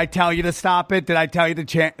like, did I tell you to stop it? Did I tell you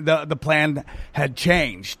the plan had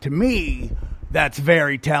changed? To me, that's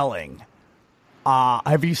very telling.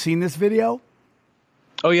 Have you seen this video?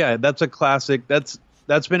 Oh, yeah, that's a classic. That's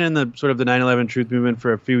been in the sort of the 9/11 truth movement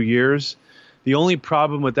for a few years. The only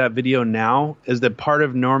problem with that video now is that part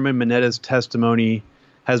of Norman Mineta's testimony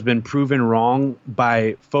has been proven wrong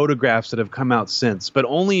by photographs that have come out since. But the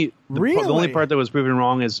only part that was proven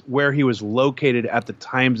wrong is where he was located at the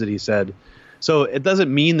times that he said. So it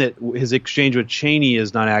doesn't mean that his exchange with Cheney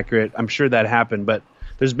is not accurate. I'm sure that happened, but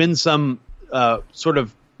there's been some sort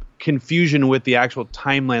of confusion with the actual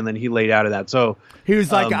timeline that he laid out of that. So he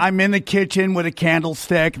was like, I'm in the kitchen with a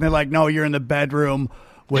candlestick, and they're like, no, you're in the bedroom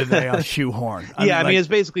with a shoehorn. I mean, it's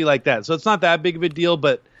basically like that. So it's not that big of a deal,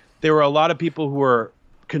 but there were a lot of people who were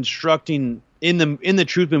constructing in the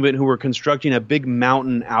truth movement who were constructing a big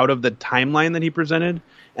mountain out of the timeline that he presented,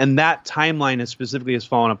 and that timeline has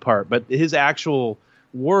fallen apart. But his actual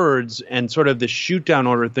words and sort of the shoot down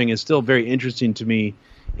order thing is still very interesting to me.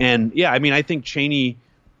 And yeah, I mean, I think Cheney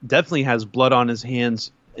definitely has blood on his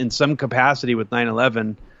hands in some capacity with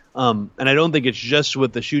 9/11. And I don't think it's just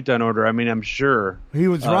with the shoot down order. I mean, I'm sure he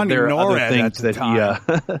was running there are NORAD other things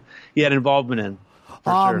that he had involvement in.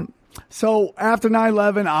 For sure. So after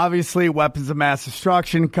 9/11, obviously weapons of mass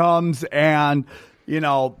destruction comes, and,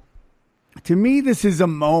 to me, this is a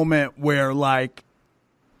moment where, like,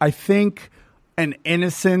 I think an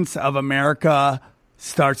innocence of America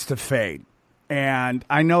starts to fade. And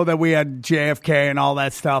I know that we had JFK and all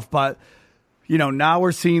that stuff, but, now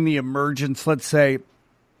we're seeing the emergence, let's say,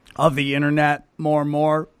 of the internet more and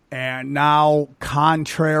more, and now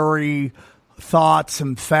contrary thoughts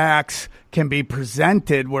and facts can be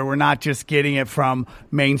presented, where we're not just getting it from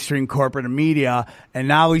mainstream corporate media. And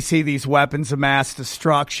now we see these weapons of mass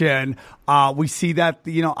destruction. We see that,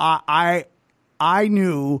 I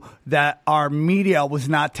knew that our media was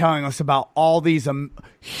not telling us about all these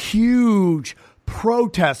huge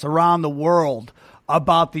protests around the world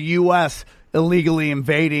about the U.S. illegally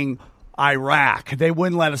invading Iraq. They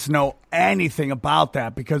wouldn't let us know anything about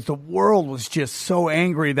that because the world was just so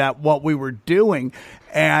angry that what we were doing.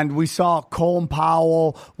 And we saw Colin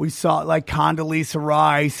Powell, we saw like Condoleezza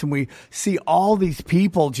Rice, and we see all these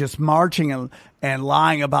people just marching and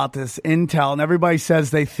lying about this intel. And everybody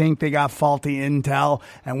says they think they got faulty intel.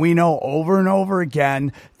 And we know over and over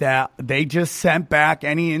again that they just sent back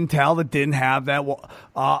any intel that didn't have that,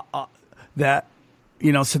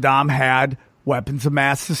 Saddam had weapons of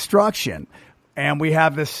mass destruction. And we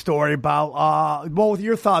have this story about, with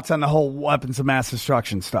your thoughts on the whole weapons of mass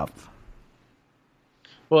destruction stuff.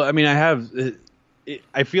 Well, I mean,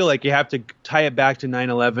 I feel like you have to tie it back to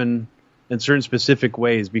 9/11 in certain specific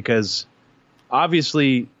ways, because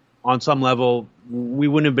obviously on some level we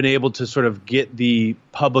wouldn't have been able to sort of get the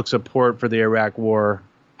public support for the Iraq war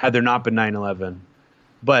had there not been 9/11.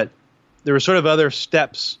 But there were sort of other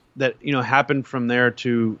steps that, happened from there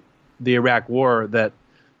to the Iraq war that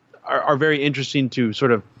are very interesting to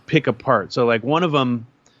sort of pick apart. So like one of them,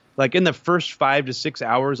 like in the first 5 to 6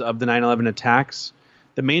 hours of the 9/11 attacks,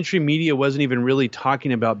 the mainstream media wasn't even really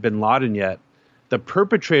talking about bin Laden yet. The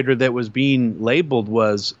perpetrator that was being labeled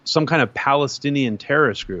was some kind of Palestinian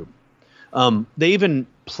terrorist group. They even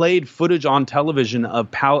played footage on television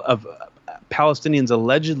of Palestinians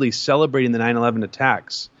allegedly celebrating the 9/11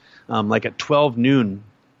 attacks, like at 12 noon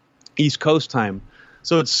East Coast time.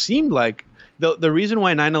 So it seemed like the reason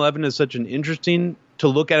why 9/11 is such an interesting to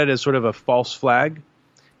look at it as sort of a false flag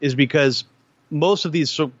is because most of these,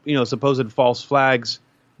 supposed false flags,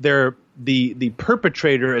 the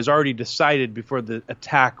perpetrator is already decided before the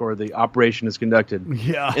attack or the operation is conducted.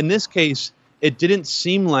 Yeah. In this case, it didn't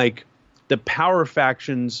seem like the power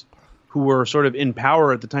factions who were sort of in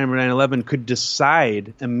power at the time of 9/11 could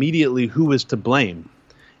decide immediately who was to blame.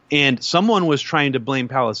 And someone was trying to blame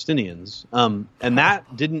Palestinians, and that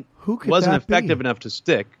wasn't effective enough to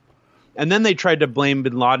stick. And then they tried to blame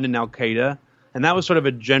bin Laden and Al-Qaeda, and that was sort of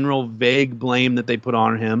a general vague blame that they put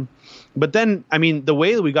on him. But then, I mean, the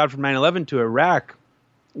way that we got from 9/11 to Iraq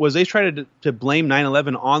was they tried to blame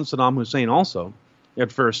 9/11 on Saddam Hussein also,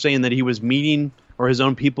 at first, saying that he was meeting, or his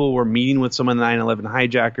own people were meeting with some of the 9/11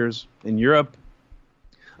 hijackers in Europe,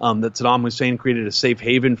 that Saddam Hussein created a safe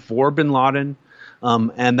haven for bin Laden.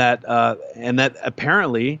 And that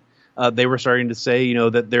apparently they were starting to say,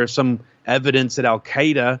 that there's some evidence that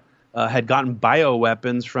Al-Qaeda had gotten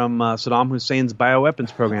bioweapons from Saddam Hussein's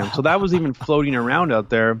bioweapons program. So that was even floating around out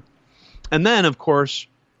there. And then, of course,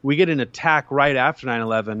 we get an attack right after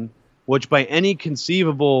 9/11, which by any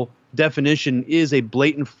conceivable definition is a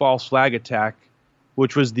blatant false flag attack,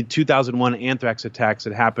 which was the 2001 anthrax attacks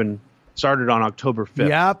that started on October 5th.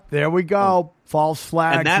 Yep, there we go. False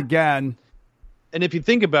flags again. And if you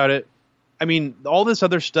think about it, I mean, all this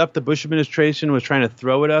other stuff the Bush administration was trying to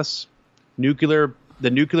throw at us, the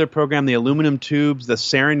nuclear program, the aluminum tubes, the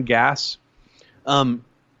sarin gas,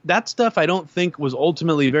 that stuff I don't think was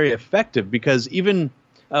ultimately very effective, because even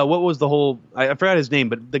what was the whole – I forgot his name,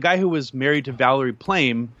 but the guy who was married to Valerie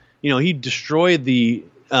Plame, he destroyed the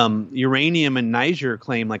uranium and Niger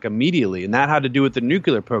claim like immediately, and that had to do with the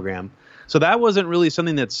nuclear program. So that wasn't really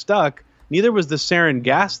something that stuck. Neither was the sarin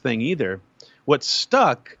gas thing either. What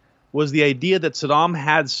stuck was the idea that Saddam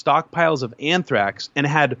had stockpiles of anthrax and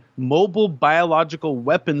had mobile biological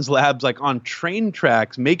weapons labs like on train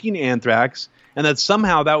tracks making anthrax, and that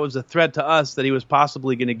somehow that was a threat to us, that he was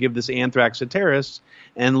possibly going to give this anthrax to terrorists.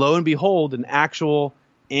 And lo and behold, an actual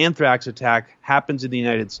anthrax attack happens in the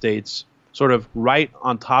United States, sort of right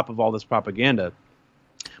on top of all this propaganda.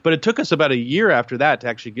 But it took us about a year after that to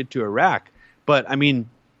actually get to Iraq. But I mean,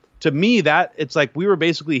 to me, that it's like we were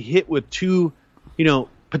basically hit with two,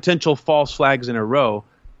 potential false flags in a row.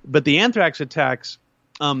 But the anthrax attacks,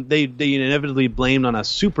 they inevitably blamed on a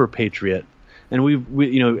super patriot, and we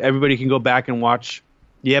everybody can go back and watch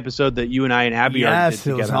the episode that you and I and Abby did together. Yes,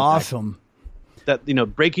 it was awesome. That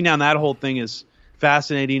breaking down that whole thing is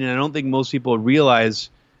fascinating, and I don't think most people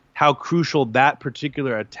realize how crucial that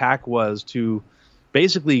particular attack was to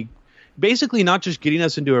basically not just getting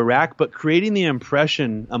us into Iraq, but creating the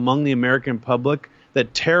impression among the American public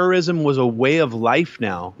that terrorism was a way of life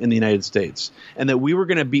now in the United States, and that we were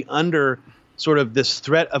going to be under sort of this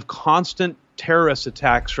threat of constant terrorist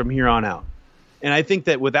attacks from here on out. And I think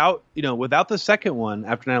that without the second one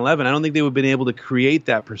after 9/11, I don't think they would have been able to create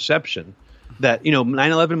that perception. that,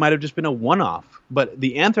 9/11 might have just been a one-off, but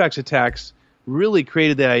the anthrax attacks really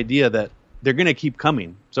created the idea that they're going to keep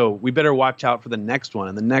coming. So we better watch out for the next one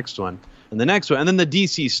and the next one and the next one. And then the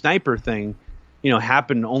DC sniper thing,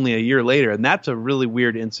 happened only a year later. And that's a really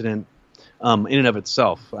weird incident in and of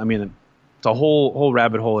itself. I mean, it's a whole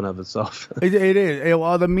rabbit hole in and of itself. It is.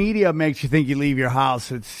 Well, the media makes you think you leave your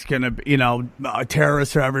house, it's going to,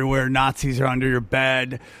 terrorists are everywhere, Nazis are under your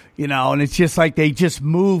bed, and it's just like they just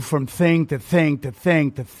move from thing to thing to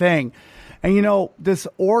thing to thing. And, this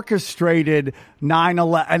orchestrated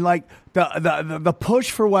 9/11, and like the push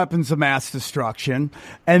for weapons of mass destruction,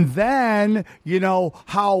 and then,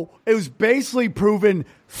 how it was basically proven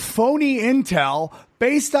phony intel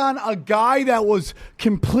based on a guy that was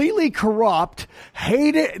completely corrupt,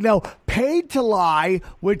 paid to lie,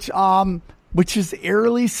 which is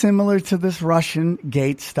eerily similar to this Russian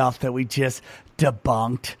gate stuff that we just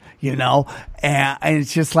debunked, and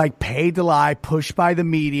it's just like paid to lie, pushed by the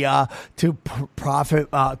media to profit,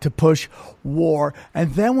 to push war.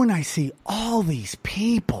 And then when I see all these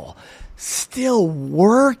people still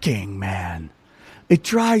working, man, it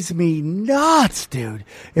drives me nuts, dude.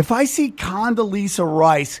 If I see Condoleezza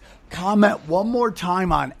Rice comment one more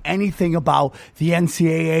time on anything about the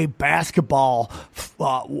NCAA basketball,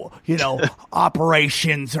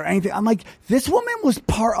 operations or anything, I'm like, this woman was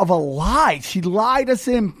part of a lie. She lied us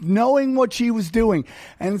in knowing what she was doing.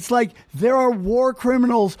 And it's like there are war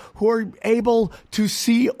criminals who are able to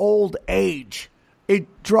see old age.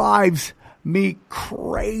 It drives me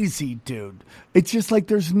crazy, dude. It's just like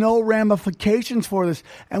there's no ramifications for this.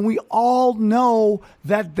 And we all know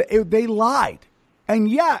that they lied. And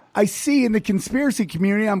yet, I see in the conspiracy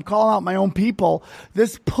community, I'm calling out my own people,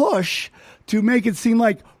 this push to make it seem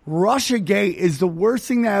like Russiagate is the worst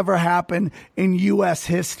thing that ever happened in U.S.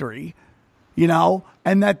 history,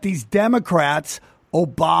 and that these Democrats,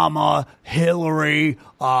 Obama, Hillary,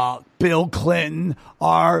 Bill Clinton,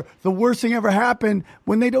 are the worst thing ever happened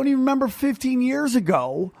when they don't even remember 15 years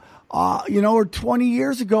ago. Or 20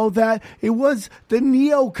 years ago, that it was the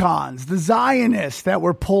neocons, the Zionists that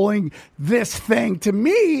were pulling this thing. To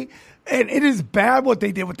me, and it is bad what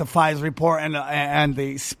they did with the FISA report and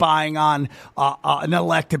the spying on an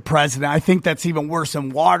elected president. I think that's even worse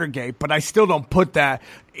than Watergate, but I still don't put that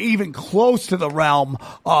even close to the realm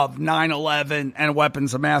of 9/11 and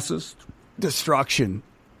weapons of mass destruction.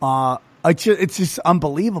 It's just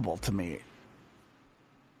unbelievable to me.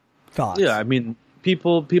 Thoughts? Yeah, I mean,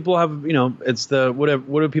 people have, it's the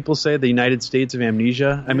what do people say, the United States of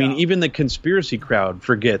amnesia. I mean, even the conspiracy crowd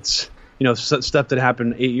forgets stuff that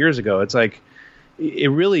happened 8 years ago. It's like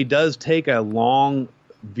it really does take a long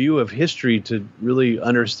view of history to really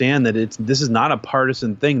understand that this is not a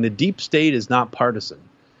partisan thing. The deep state is not partisan.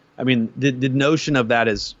 I mean, the notion of that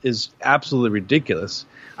is absolutely ridiculous.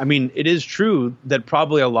 I mean, it is true that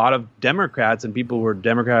probably a lot of Democrats and people who were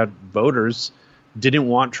Democrat voters didn't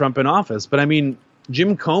want Trump in office. But I mean,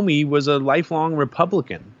 Jim Comey was a lifelong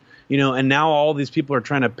Republican, and now all these people are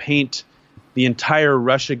trying to paint the entire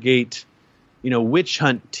Russiagate, witch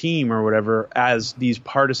hunt team or whatever as these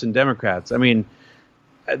partisan Democrats. I mean,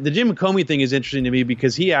 the Jim Comey thing is interesting to me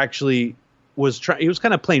because he actually he was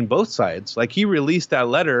kind of playing both sides. Like, he released that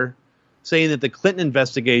letter saying that the Clinton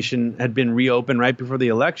investigation had been reopened right before the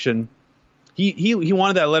election. He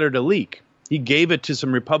wanted that letter to leak. He gave it to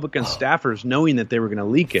some Republican staffers knowing that they were going to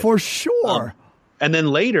leak it. For sure. And then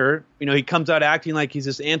later, he comes out acting like he's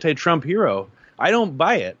this anti-Trump hero. I don't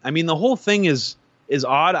buy it. I mean, the whole thing is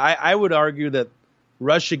odd. I would argue that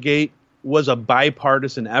Russiagate was a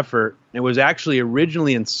bipartisan effort. It was actually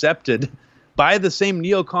originally incepted by the same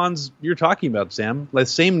neocons you're talking about, Sam. The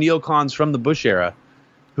same neocons from the Bush era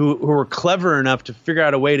who were clever enough to figure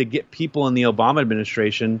out a way to get people in the Obama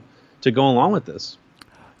administration to go along with this.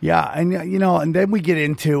 Yeah, and and then we get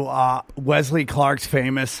into Wesley Clark's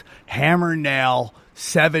famous hammer nail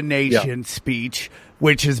Seven Nations speech,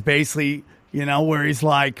 which is basically, where he's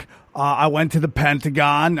like, I went to the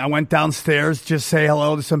Pentagon, I went downstairs, just say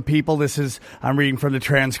hello to some people. I'm reading from the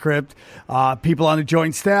transcript, people on the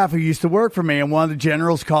Joint Staff who used to work for me, and one of the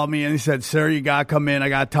generals called me and he said, "Sir, you gotta come in. I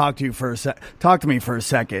gotta talk to you talk to me for a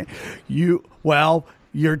second.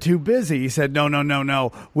 You're too busy." He said,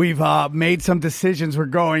 No. We've made some decisions. We're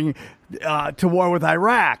going to war with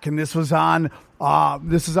Iraq. And this was on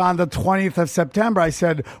the 20th of September. I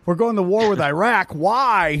said, "We're going to war with Iraq.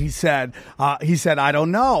 Why?" He said, "I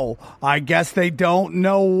don't know. I guess they don't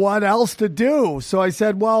know what else to do." So I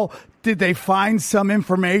said, "Well, did they find some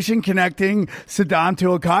information connecting Saddam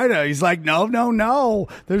to Al-Qaeda? He's like, no.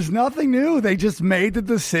 There's nothing new. They just made the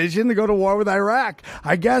decision to go to war with Iraq.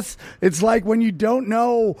 I guess it's like when you don't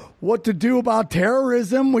know what to do about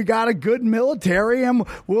terrorism, we got a good military and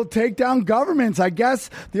we'll take down governments. I guess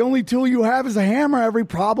the only tool you have is a hammer. Every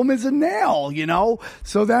problem is a nail,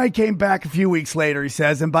 So then I came back a few weeks later, he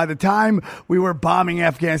says, and by the time we were bombing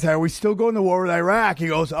Afghanistan, are we still going to war with Iraq? He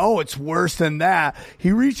goes, oh, it's worse than that.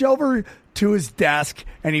 He reached over to his desk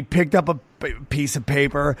and he picked up a piece of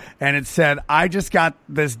paper and it said, I just got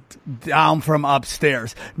this down from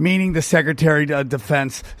upstairs, meaning the Secretary of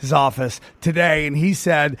Defense's office today. And he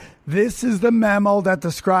said, this is the memo that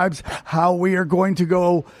describes how we are going to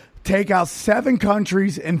go take out 7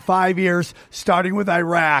 countries in 5 years, starting with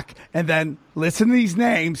Iraq. And then listen to these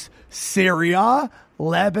names: Syria,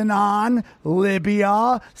 Lebanon,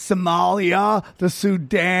 Libya, Somalia, the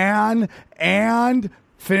Sudan, and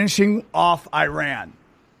finishing off Iran.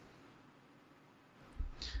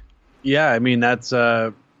 Yeah, I mean, that's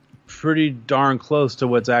pretty darn close to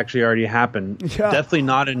what's actually already happened. Yeah. Definitely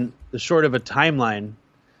not in the short of a timeline,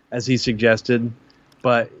 as he suggested.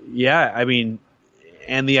 But yeah, I mean,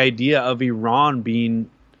 and the idea of Iran being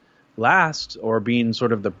last or being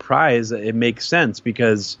sort of the prize, it makes sense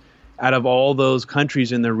because out of all those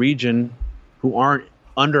countries in the region who aren't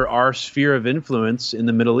under our sphere of influence in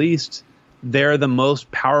the Middle East, they're the most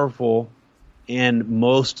powerful and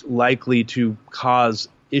most likely to cause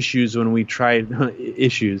issues when we try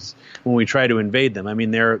to invade them. I mean,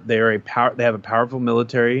 they have a powerful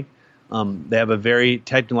military. They have a very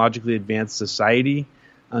technologically advanced society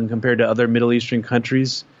compared to other Middle Eastern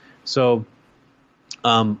countries. So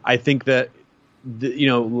I think that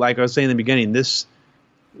like I was saying in the beginning,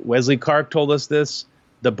 Wesley Clark told us this.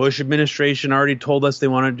 The Bush administration already told us they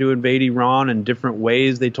wanted to invade Iran in different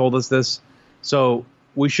ways. They told us this. So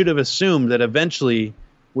we should have assumed that eventually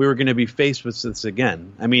we were going to be faced with this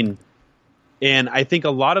again. I mean, and I think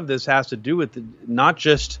a lot of this has to do with not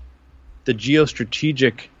just the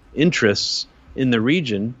geostrategic interests in the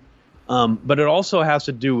region, but it also has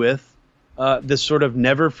to do with this sort of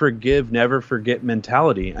never forgive, never forget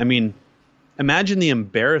mentality. I mean, imagine the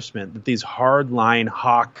embarrassment that these hardline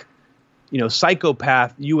hawk,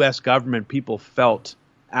 psychopath U.S. government people felt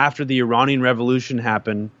after the Iranian Revolution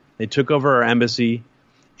happened. They took over our embassy,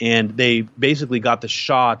 and they basically got the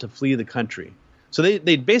Shah to flee the country. So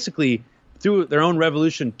they basically, through their own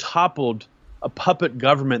revolution, toppled a puppet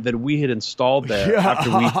government that we had installed there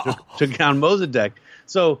after we took down Mossadegh.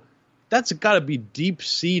 So that's got to be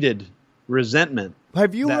deep-seated resentment.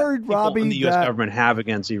 Have you heard, Robbie, in the U.S. government have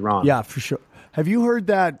against Iran? Yeah, for sure. Have you heard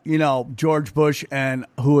that, George Bush, and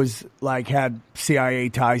who was had CIA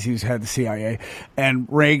ties, he was head of the CIA, and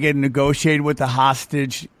Reagan negotiated with the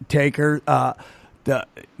hostage taker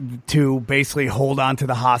to basically hold on to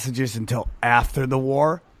the hostages until after the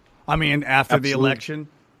war? I mean, after the election?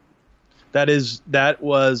 That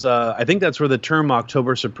was I think that's where the term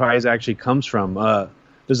October surprise actually comes from.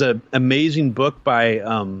 There's an amazing book by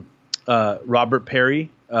Robert Perry,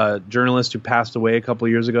 a journalist who passed away a couple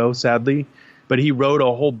of years ago, sadly. But he wrote a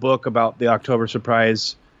whole book about the October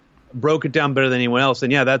surprise, broke it down better than anyone else. And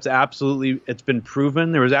yeah, that's absolutely, it's been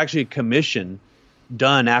proven. There was actually a commission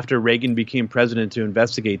done after Reagan became president to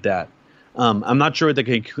investigate that. I'm not sure what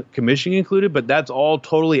the commission included, but that's all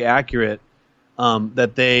totally accurate,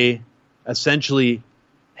 that they essentially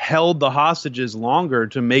held the hostages longer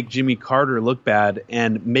to make Jimmy Carter look bad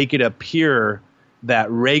and make it appear that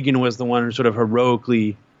Reagan was the one who sort of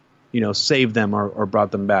heroically, saved them or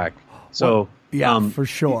brought them back. So, yeah, for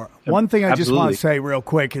sure. One thing I just want to say real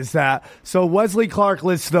quick is that, so Wesley Clark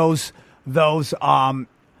lists those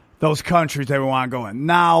countries that we want to go in.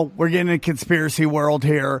 Now we're getting a conspiracy world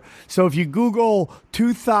here. So if you Google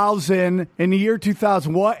 2000, in the year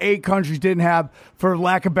 2000, what 8 countries didn't have, for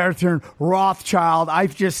lack of a better term, Rothschild? I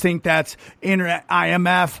just think that's Internet,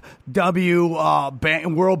 IMF,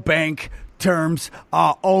 World Bank terms,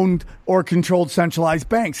 owned or controlled centralized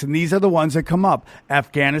banks. And these are the ones that come up: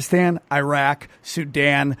 Afghanistan, Iraq,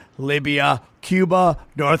 Sudan, Libya, Cuba,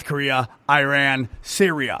 North Korea, Iran,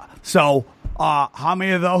 Syria. So how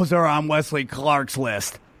many of those are on Wesley Clark's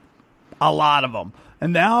list? A lot of them.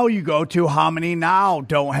 And now you go to how many now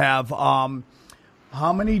don't have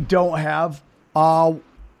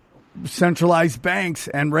centralized banks.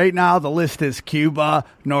 And right now the list is Cuba,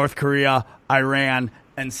 North Korea, Iran,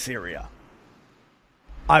 and Syria.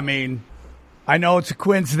 I mean, I know it's a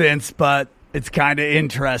coincidence, but it's kind of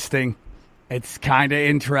interesting. It's kind of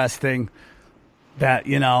interesting that,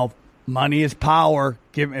 money is power.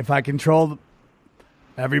 If I control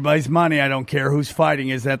everybody's money, I don't care who's fighting.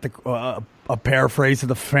 Is that the a paraphrase of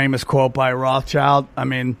the famous quote by Rothschild. I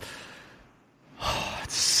mean,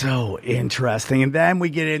 it's so interesting. And then we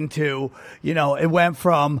get into, it went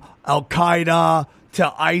from Al Qaeda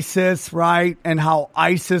to ISIS, right? And how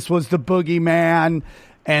ISIS was the boogeyman.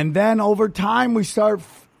 And then over time, we start,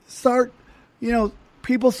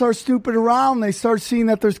 people start snooping around. They start seeing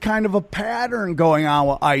that there's kind of a pattern going on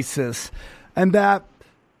with ISIS. And that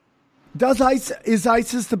is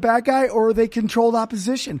ISIS the bad guy, or are they controlled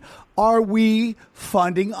opposition? Are we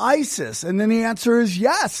funding ISIS? And then the answer is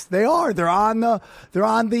yes, they are. They're on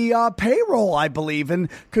the payroll, I believe. And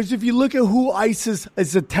because if you look at who ISIS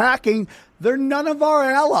is attacking, they're none of our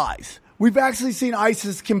allies. We've actually seen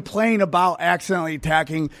ISIS complain about accidentally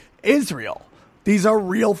attacking Israel. These are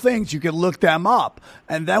real things. You can look them up.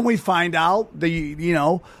 And then we find out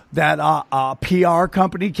that a PR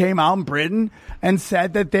company came out in Britain and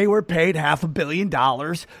said that they were paid $500 million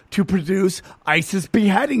to produce ISIS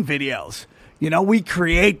beheading videos. We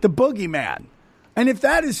create the boogeyman. And if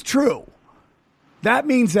that is true, that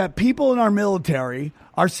means that people in our military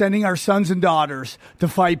are sending our sons and daughters to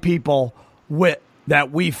fight people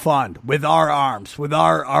that we fund with our arms, with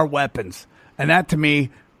our weapons. And that, to me,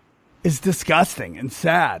 is disgusting and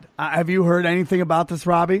sad. Have you heard anything about this,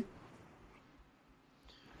 Robbie?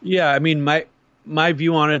 Yeah, I mean, my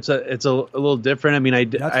view on it's a little different. I mean,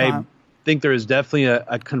 I think there is definitely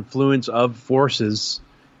a confluence of forces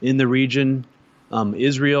in the region.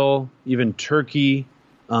 Israel, even Turkey,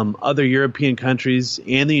 other European countries,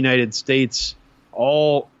 and the United States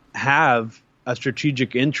all have a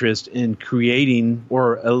strategic interest in creating,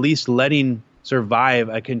 or at least letting survive,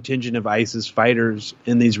 a contingent of ISIS fighters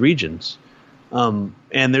in these regions. And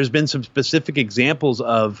there's been some specific examples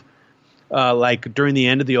of, like during the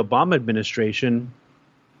end of the Obama administration,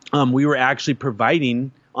 we were actually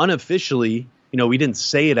providing unofficially, we didn't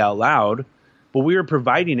say it out loud, but we were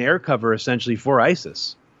providing air cover essentially for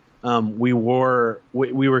ISIS. We were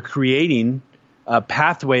creating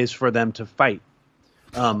pathways for them to fight.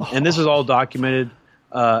 And this is all documented.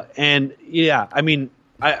 And yeah, I mean,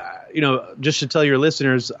 just to tell your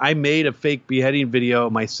listeners, I made a fake beheading video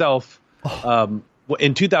myself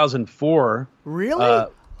in 2004. Really?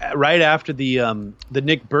 Right after the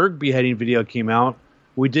Nick Berg beheading video came out.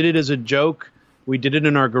 We did it as a joke. We did it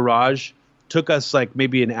in our garage. Took us like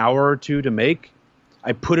maybe an hour or two to make.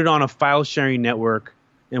 I put it on a file sharing network,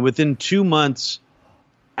 and within 2 months,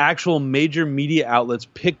 actual major media outlets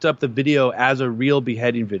picked up the video as a real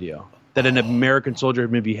beheading video that an American soldier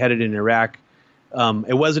had been beheaded in Iraq.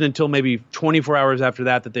 It wasn't until maybe 24 hours after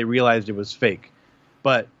that they realized it was fake.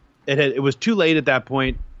 But it was too late at that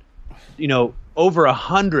point. Over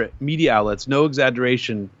 100 media outlets, no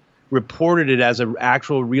exaggeration, reported it as an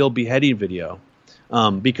actual real beheading video.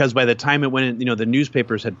 Because by the time it went in, the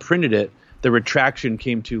newspapers had printed it, the retraction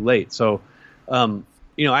came too late. So,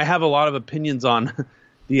 I have a lot of opinions on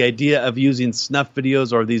the idea of using snuff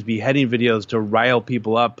videos or these beheading videos to rile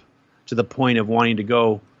people up to the point of wanting to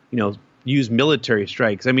go, use military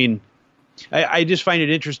strikes. I mean, I just find it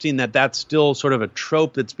interesting that that's still sort of a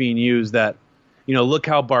trope that's being used, that, look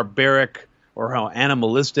how barbaric or how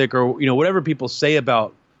animalistic or, whatever people say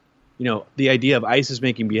about, the idea of ISIS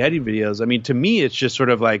making beheading videos. I mean, to me, it's just sort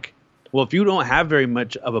of like, well, if you don't have very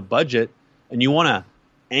much of a budget and you want to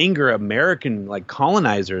anger American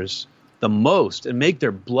colonizers the most and make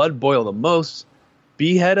their blood boil the most,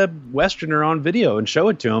 behead a Westerner on video and show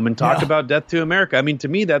it to them and talk about death to America. I mean, to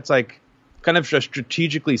me, that's kind of a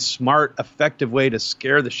strategically smart, effective way to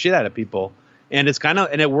scare the shit out of people. And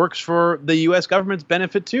and it works for the U.S. government's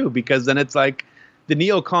benefit too, because then it's like the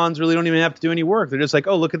neocons really don't even have to do any work. They're just like,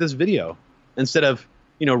 oh, look at this video. Instead of,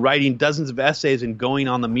 writing dozens of essays and going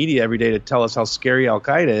on the media every day to tell us how scary Al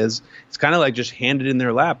Qaeda is, it's kind of like just handed in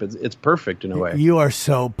their lap. It's perfect in a way. You are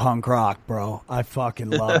so punk rock, bro. I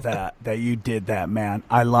fucking love that you did that, man.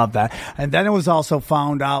 I love that. And then it was also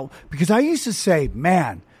found out, because I used to say,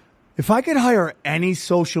 man, if I could hire any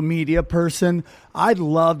social media person, I'd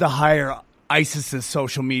love to hire ISIS's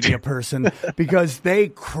social media person because they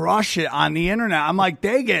crush it on the internet. I'm like,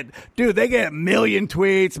 they get a million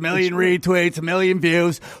tweets, a million retweets, a million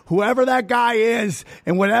views. Whoever that guy is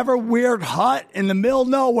in whatever weird hut in the middle of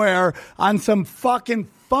nowhere on some fucking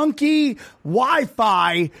funky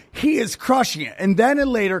Wi-Fi, he is crushing it. And then it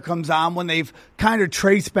later comes on when they've kind of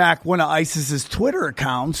traced back one of ISIS's Twitter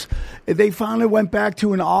accounts. They finally went back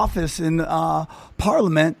to an office in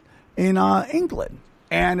Parliament in England.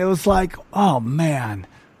 And it was like, oh, man,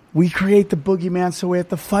 we create the boogeyman, so we have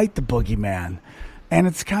to fight the boogeyman. And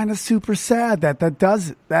it's kind of super sad that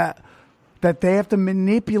they have to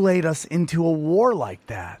manipulate us into a war like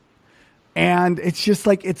that. And it's just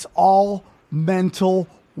like, it's all mental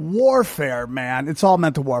warfare, man. It's all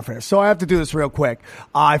mental warfare. So I have to do this real quick.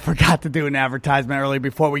 I forgot to do an advertisement earlier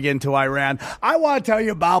before we get into Iran. I want to tell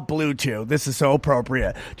you about Blue Chew. This is so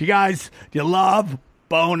appropriate. Do you love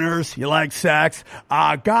boners? You like sex?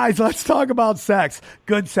 Guys, let's talk about sex.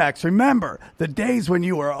 Good sex. Remember, the days when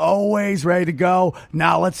you were always ready to go,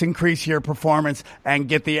 now let's increase your performance and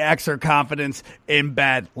get the extra confidence in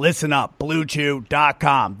bed. Listen up,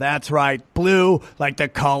 BlueChew.com. That's right, blue like the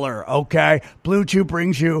color, okay? Blue Chew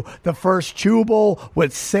brings you the first chewable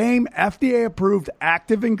with same FDA-approved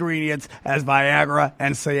active ingredients as Viagra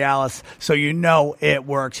and Cialis, so you know it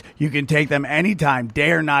works. You can take them anytime,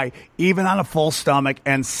 day or night, even on a full stomach.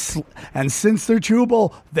 And since they're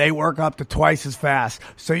chewable, they work up to twice as fast,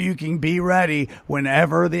 so you can be ready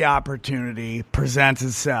whenever the opportunity presents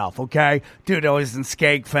itself, okay? Dude, it was in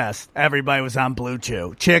Skate Fest. Everybody was on Blue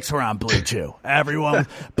Chew. Chicks were on Blue Chew. Everyone was,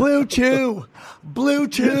 Blue Chew, Blue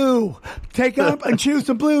Chew. Take up and choose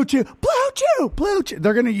some Blue Chew. Blue Chew, Blue Chew.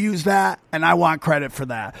 They're going to use that, and I want credit for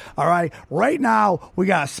that, all right? Right now, we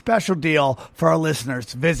got a special deal for our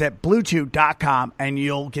listeners. Visit BlueChew.com, and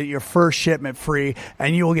you'll get your first shipment free,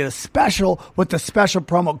 and you will get a special with the special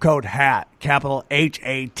promo code HAT, capital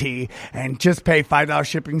HAT, and just pay $5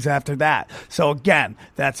 shippings after that. So again,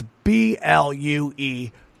 that's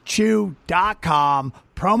BLUE Chew.com,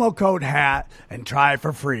 promo code HAT, and try it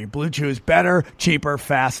for free. Blue Chew is better, cheaper,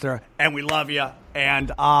 faster, and we love you.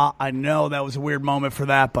 And I know that was a weird moment for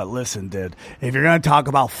that, but listen, dude, if you're going to talk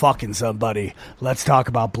about fucking somebody, let's talk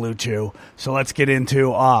about Blue Chew. So let's get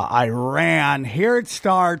into Iran. Here it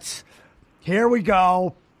starts. Here we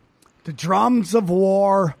go. The drums of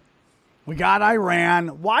war. We got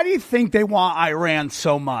Iran. Why do you think they want Iran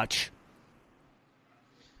so much?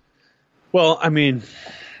 Well, I mean,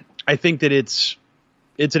 I think that it's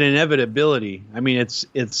an inevitability. I mean,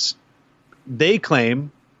 it's they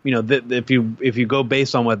claim, you know, that if you go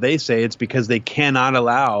based on what they say, it's because they cannot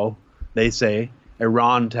allow, they say,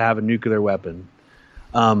 Iran to have a nuclear weapon.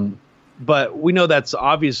 But we know that's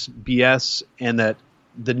obvious BS, and that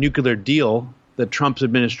the nuclear deal that Trump's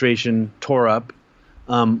administration tore up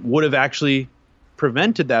would have actually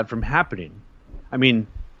prevented that from happening. I mean,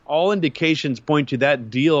 all indications point to that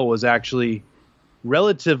deal was actually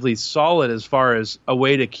relatively solid as far as a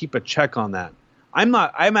way to keep a check on that. I'm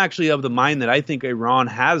actually of the mind that I think Iran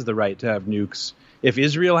has the right to have nukes. If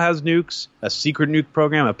Israel has nukes, a secret nuke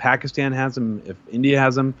program, if Pakistan has them, if India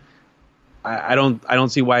has them, I don't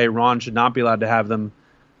see why Iran should not be allowed to have them.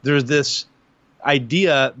 There's this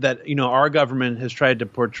idea that, you know, our government has tried to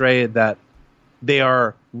portray that they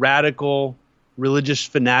are radical religious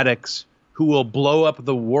fanatics who will blow up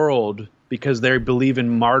the world because they believe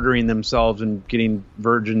in martyring themselves and getting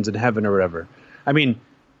virgins in heaven or whatever. I mean,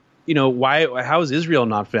 you know, how is Israel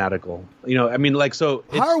not fanatical? You know, I mean, like, so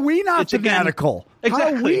how are we not fanatical?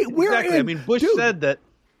 Exactly. Exactly. I mean, Bush said that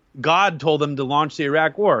God told them to launch the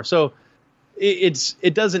Iraq war. So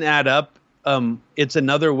it doesn't add up. It's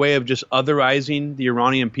another way of just otherizing the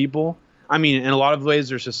Iranian people. I mean, in a lot of ways,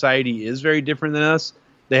 their society is very different than us.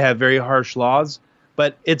 They have very harsh laws.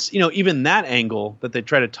 But it's, you know, even that angle that they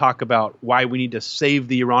try to talk about why we need to save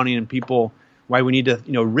the Iranian people, why we need to,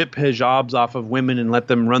 you know, rip hijabs off of women and let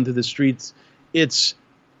them run through the streets. It's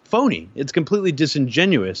phony. It's completely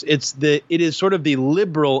disingenuous. It is sort of the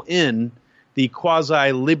liberal in, the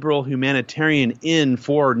quasi-liberal humanitarian in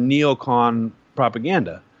for neocon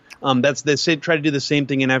propaganda. They try to do the same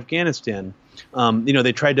thing in Afghanistan. You know,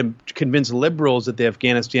 they tried to convince liberals that the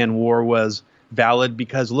Afghanistan war was valid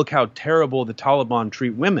because look how terrible the Taliban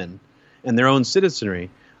treat women and their own citizenry.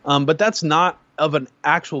 But that's not of an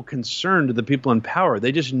actual concern to the people in power.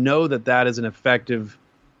 They just know that that is an effective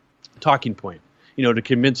talking point, you know, to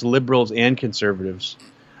convince liberals and conservatives.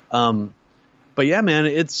 But yeah, man,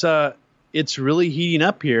 it's really heating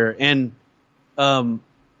up here, and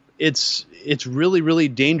it's really, really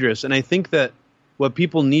dangerous. And I think that what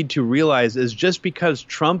people need to realize is just because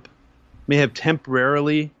Trump may have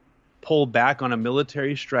temporarily pulled back on a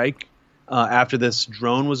military strike after this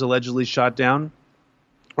drone was allegedly shot down,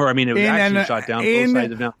 or I mean, it was actually shot down. Both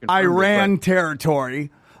sides have now confirmed Iran territory.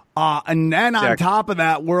 And then on top of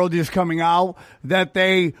that, word is coming out that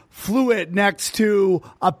they flew it next to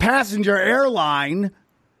a passenger airline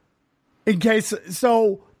in case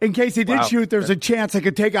they did shoot, there's a chance they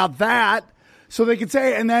could take out that. So they could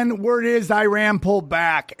say, and then word is Iran pulled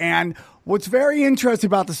back. And what's very interesting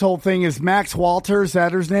about this whole thing is Max Walters, is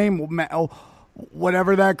that her name?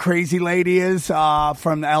 Whatever that crazy lady is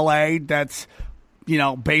from L.A. that's, you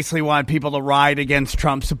know, basically wanted people to ride against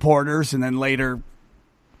Trump supporters and then later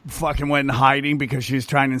fucking went in hiding because she was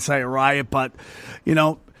trying to incite a riot. But, you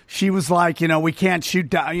know, she was like, we can't shoot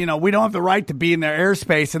down, we don't have the right to be in their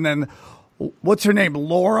airspace. And then what's her name?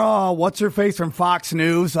 Laura, what's her face from Fox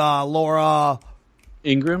News? Laura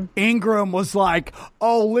Ingram was like,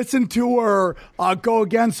 oh, listen to her go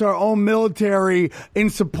against our own military in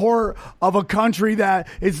support of a country that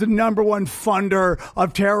is the number one funder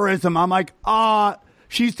of terrorism. I'm like,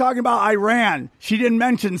 she's talking about Iran. She didn't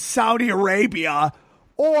mention Saudi Arabia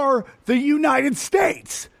or the United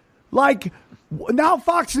States. Like, now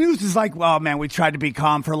Fox News is like, well, man, we tried to be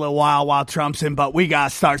calm for a little while Trump's in, but we got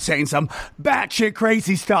to start saying some batshit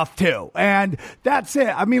crazy stuff too. And that's it.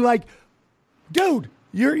 I mean, like, dude,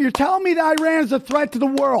 you're telling me that Iran is a threat to the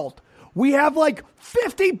world. We have like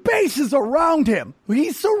 50 bases around him.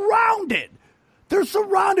 He's surrounded. They're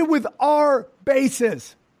surrounded with our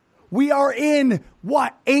bases. We are in,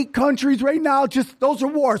 8 countries right now? Just, those are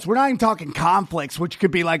wars. We're not even talking conflicts, which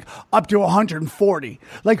could be like up to 140.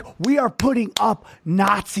 Like, we are putting up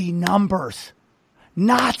Nazi numbers.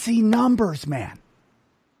 Nazi numbers, man.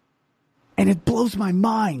 And it blows my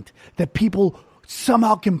mind that people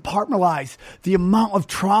somehow compartmentalize the amount of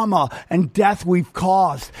trauma and death we've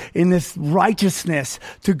caused in this righteousness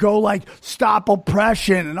to go like stop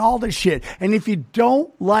oppression and all this shit. And if you don't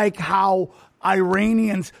like how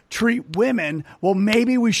Iranians treat women, well,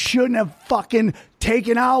 maybe we shouldn't have fucking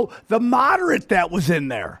taken out the moderate that was in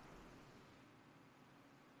there.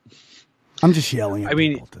 I'm just yelling at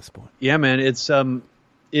people at this point. Yeah, man, it's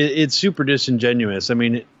super disingenuous. I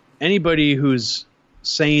mean, anybody who's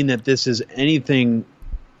saying that this is anything,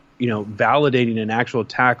 validating an actual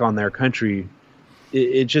attack on their country,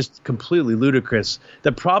 it's just completely ludicrous.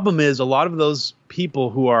 The problem is a lot of those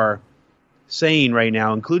people who are saying right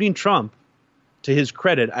now, including Trump, to his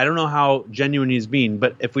credit, I don't know how genuine he's being,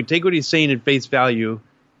 but if we take what he's saying at face value,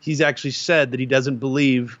 he's actually said that he doesn't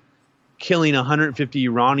believe killing 150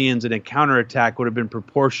 Iranians in a counterattack would have been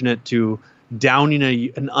proportionate to downing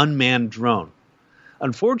an unmanned drone.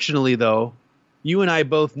 Unfortunately, though, you and I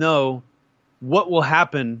both know what will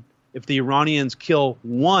happen if the Iranians kill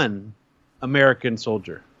one American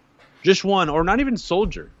soldier. Just one, or not even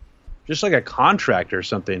soldier, just like a contractor or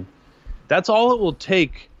something. That's all it will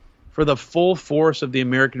take for the full force of the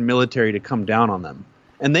American military to come down on them.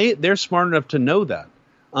 And they're smart enough to know that.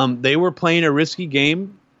 They were playing a risky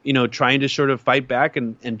game, trying to sort of fight back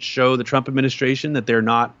and show the Trump administration that they're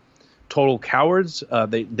not total cowards.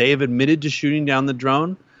 They have admitted to shooting down the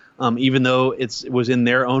drone, even though it was in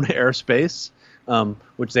their own airspace,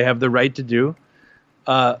 which they have the right to do.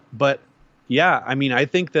 But yeah, I mean, I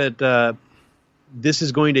think that this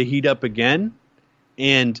is going to heat up again.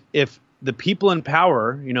 And if the people in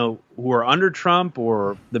power, who are under Trump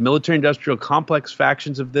or the military-industrial complex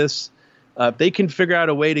factions of this, if they can figure out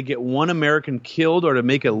a way to get one American killed or to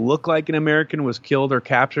make it look like an American was killed or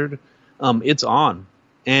captured, it's on.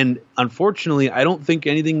 And unfortunately, I don't think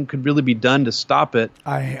anything could really be done to stop it.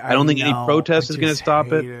 I don't think any protest is going to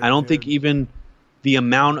stop it. I don't think even the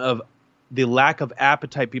lack of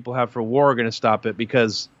appetite people have for war are going to stop it,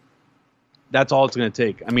 because that's all it's going to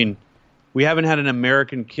take. I mean, we haven't had an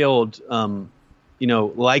American killed,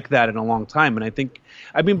 like that in a long time.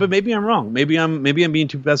 And but maybe I'm wrong. Maybe I'm being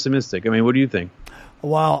too pessimistic. I mean, what do you think?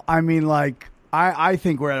 Well, I mean, like, I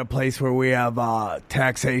think we're at a place where we have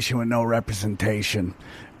taxation with no representation,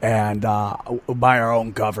 and by our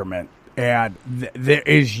own government. And there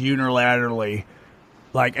is unilaterally,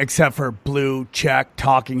 like, except for blue check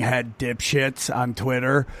talking head dipshits on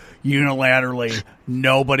Twitter, unilaterally,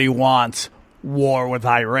 nobody wants war with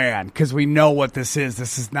Iran, because we know what this is.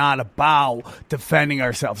 This is not about defending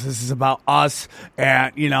ourselves. This is about us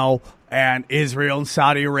and and Israel and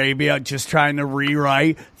Saudi Arabia just trying to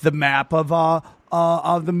rewrite the map of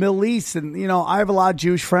the Middle East. And I have a lot of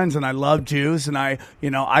Jewish friends, and I love Jews, and I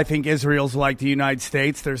think Israel's like the United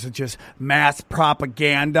States. There's just mass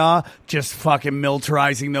propaganda, just fucking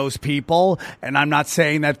militarizing those people. And I'm not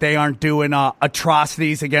saying that they aren't doing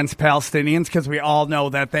atrocities against Palestinians, because we all know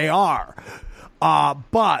that they are.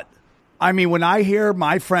 But, I mean, when I hear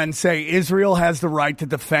my friends say Israel has the right to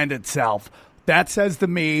defend itself, that says to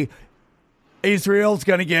me Israel's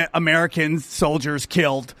going to get American soldiers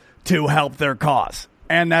killed to help their cause.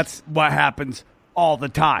 And that's what happens all the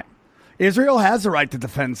time. Israel has the right to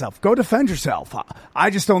defend itself. Go defend yourself. I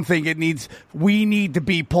just don't think we need to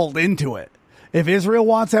be pulled into it. If Israel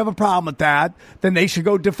wants to have a problem with that, then they should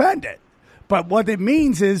go defend it. But what it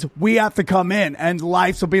means is we have to come in and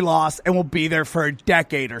lives will be lost and we'll be there for a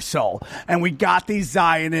decade or so. And we got these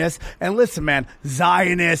Zionists. And listen, man,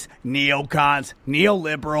 Zionists, neocons,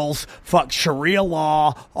 neoliberals, fuck Sharia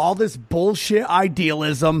law, all this bullshit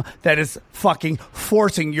idealism that is fucking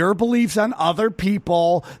forcing your beliefs on other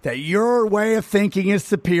people, that your way of thinking is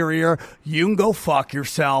superior. You can go fuck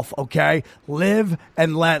yourself, okay? Live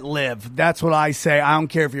and let live. That's what I say. I don't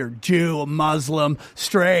care if you're a Jew, a Muslim,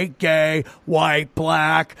 straight, gay, white,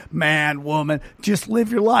 black, man, woman. Just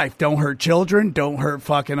live your life. Don't hurt children. Don't hurt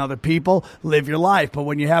fucking other people. Live your life. But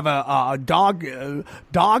when you have a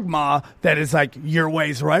dogma that is like your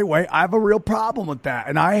way's the right way, I have a real problem with that.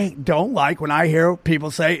 And I don't like when I hear people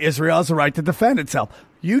say Israel has a right to defend itself.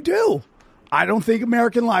 You do. I don't think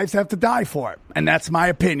American lives have to die for it. And that's my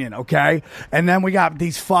opinion, okay? And then we got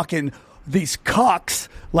these cucks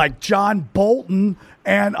like John Bolton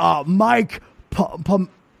and Mike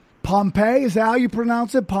Pompeo, is that how you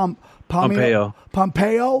pronounce it? Pompeo,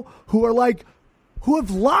 who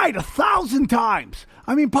have lied 1,000 times.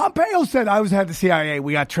 I mean, Pompeo said, I was head of the CIA.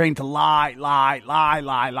 We got trained to lie.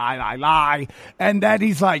 And then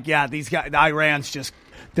he's like, yeah, these guys, Iran's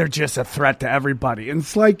they're just a threat to everybody. And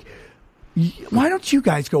it's like, why don't you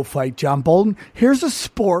guys go fight John Bolton? Here's a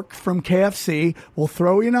spork from KFC. We'll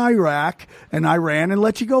throw you in Iraq and Iran and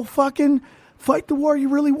let you go fucking fight the war you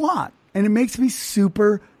really want. And it makes me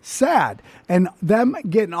super sad. And them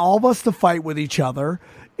getting all of us to fight with each other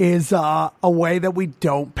is a way that we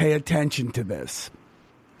don't pay attention to this.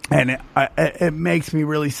 And it makes me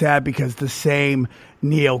really sad because the same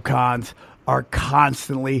neocons are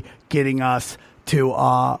constantly getting us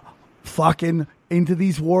to fucking into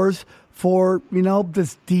these wars for,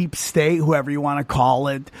 this deep state, whoever you want to call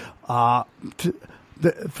it,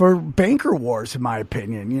 for banker wars, in my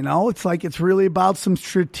opinion. It's like it's really about some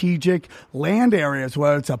strategic land areas,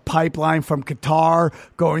 whether it's a pipeline from Qatar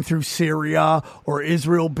going through Syria or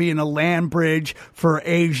Israel being a land bridge for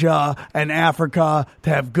Asia and Africa to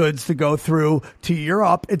have goods to go through to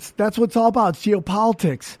Europe. That's what it's all about. It's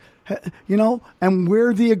geopolitics, and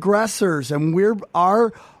we're the aggressors, and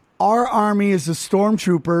our army is the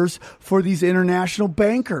stormtroopers for these international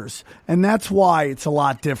bankers. And that's why it's a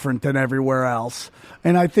lot different than everywhere else.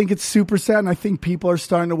 And I think it's super sad, and I think people are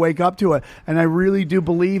starting to wake up to it. And I really do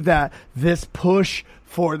believe that this push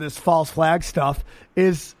for this false flag stuff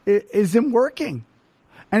isn't working.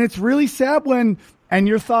 And it's really sad and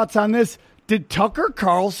your thoughts on this, did Tucker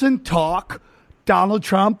Carlson talk Donald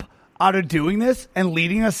Trump out of doing this and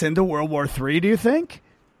leading us into World War III, do you think?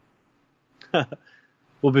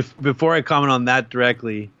 Well, before I comment on that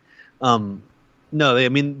directly, no, I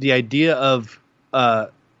mean, the idea of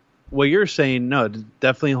what you're saying, no, it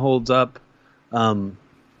definitely holds up.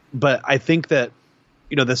 But I think that,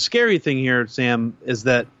 the scary thing here, Sam, is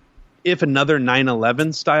that if another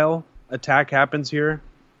 9/11 style attack happens here,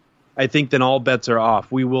 I think then all bets are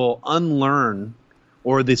off. We will unlearn,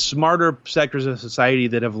 or the smarter sectors of society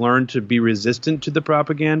that have learned to be resistant to the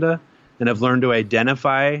propaganda and have learned to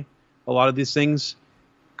identify a lot of these things,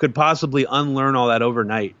 could possibly unlearn all that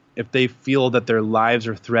overnight if they feel that their lives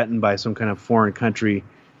are threatened by some kind of foreign country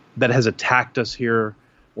that has attacked us here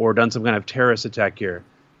or done some kind of terrorist attack here.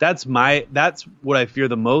 That's what I fear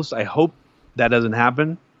the most. I hope that doesn't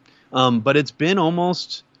happen. But it's been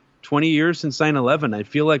almost 20 years since 9/11. I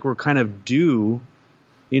feel like we're kind of due,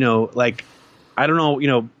 I don't know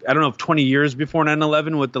if 20 years before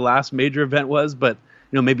 9/11 what the last major event was, but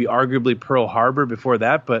maybe arguably Pearl Harbor before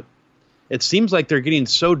that, but it seems like they're getting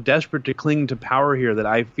so desperate to cling to power here that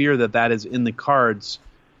I fear that is in the cards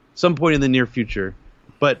some point in the near future.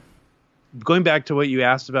 But going back to what you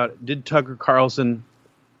asked about, did Tucker Carlson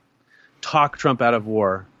talk Trump out of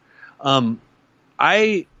war?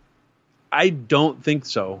 I don't think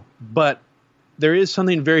so. But there is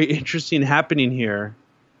something very interesting happening here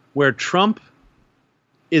where Trump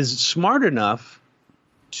is smart enough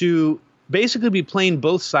to basically be playing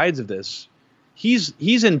both sides of this.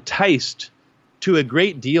 He's enticed to a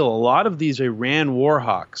great deal a lot of these Iran war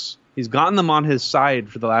hawks. He's gotten them on his side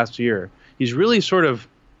for the last year. He's really sort of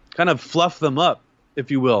kind of fluffed them up, if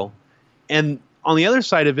you will. And on the other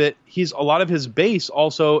side of it, a lot of his base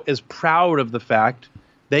also is proud of the fact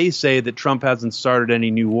they say that Trump hasn't started any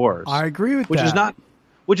new wars. I agree with that.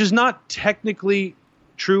 Which is not technically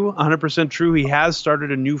true, 100% true. He has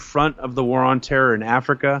started a new front of the war on terror in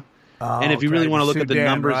Africa. And if you really want to look at the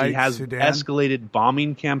numbers, right? He has escalated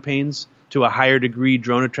bombing campaigns to a higher degree,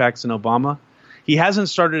 drone attacks than Obama. He hasn't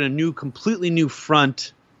started a completely new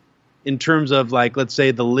front in terms of, like, let's say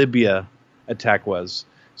the Libya attack was.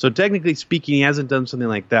 So technically speaking, he hasn't done something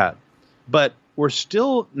like that. But we're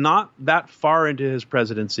still not that far into his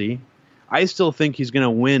presidency. I still think he's going to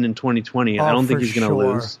win in 2020. I don't think he's going to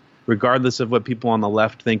lose, regardless of what people on the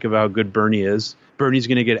left think of how good Bernie is. Bernie's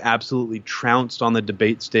going to get absolutely trounced on the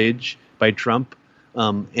debate stage by Trump.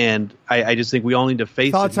 And I just think we all need to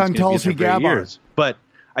face Thoughts on Tulsi Gabbard? But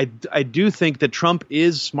I do think that Trump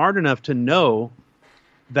is smart enough to know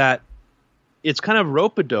that it's kind of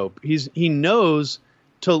rope-a-dope. He knows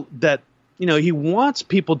that he wants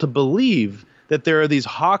people to believe that there are these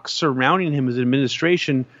hawks surrounding him as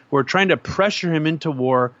administration who are trying to pressure him into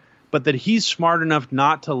war, but that he's smart enough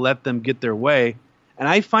not to let them get their way. And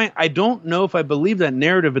I don't know if I believe that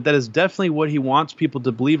narrative, but that is definitely what he wants people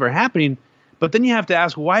to believe are happening. But then you have to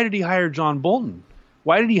ask, why did he hire John Bolton?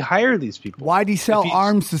 Why did he hire these people? Why did he sell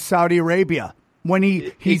arms to Saudi Arabia? When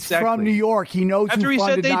he's from New York, he knows after he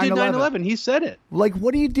said they 9/11. did 9/11. He said it. Like,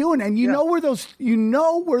 what are you doing? And you know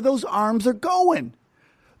where those arms are going.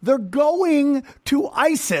 They're going to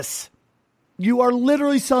ISIS. You are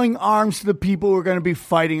literally selling arms to the people who are going to be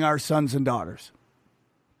fighting our sons and daughters.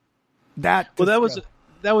 That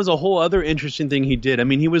was a whole other interesting thing he did. I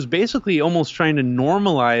mean, he was basically almost trying to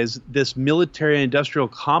normalize this military industrial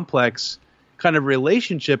complex kind of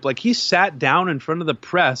relationship. Like, he sat down in front of the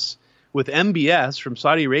press with MBS from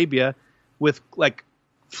Saudi Arabia with like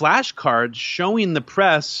flashcards showing the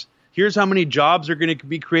press, here's how many jobs are going to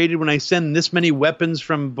be created when I send this many weapons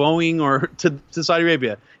from Boeing or to Saudi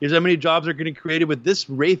Arabia. Here's how many jobs are going to be created with this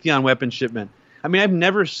Raytheon weapon shipment. I mean, I've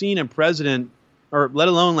never seen a president, or let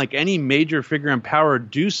alone like any major figure in power,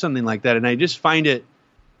 do something like that. And I just find it,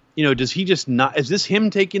 does he just not, is this him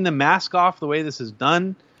taking the mask off the way this is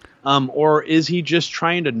done? Or is he just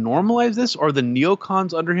trying to normalize this? Or the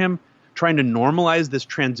neocons under him trying to normalize this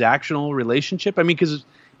transactional relationship? I mean, because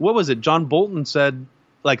what was it? John Bolton said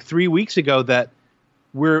like 3 weeks ago that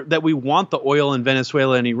we want the oil in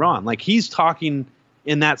Venezuela and Iran. Like, he's talking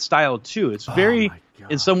in that style too. It's very,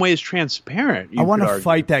 in some ways, transparent. I want to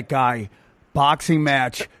fight that guy. Boxing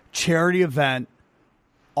match, charity event.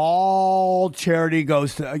 All charity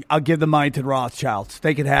goes to. I'll give the money to the Rothschilds.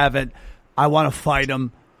 They could have it. I want to fight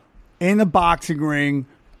him in the boxing ring,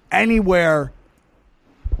 anywhere.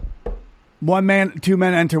 1 man, 2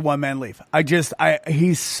 men enter, 1 man leave.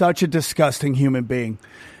 He's such a disgusting human being.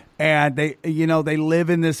 And they live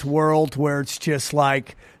in this world where it's just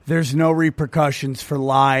like there's no repercussions for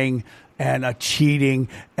lying and cheating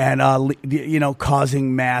and,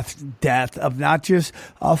 causing mass death of not just,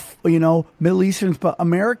 Middle Easterns, but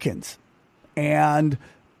Americans. And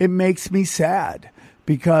it makes me sad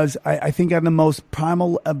because I think on the most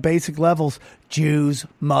primal, basic levels, Jews,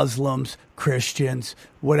 Muslims, Christians,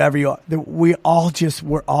 whatever you are, we all just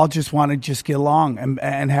want to just get along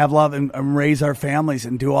and have love and raise our families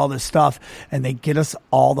and do all this stuff. And they get us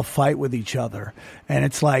all to fight with each other. And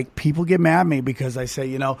it's like people get mad at me because I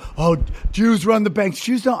say, Jews run the banks.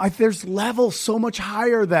 Jews don't. There's levels so much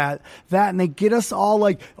higher that and they get us all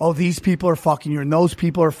like, oh, these people are fucking you and those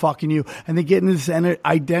people are fucking you. And they get into this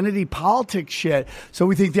identity politics shit. So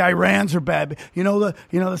we think the Irans are bad.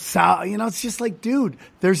 The South. It's just like, dude,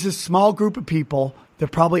 there's this small group of people. They're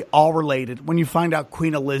probably all related. When you find out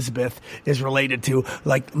Queen Elizabeth is related to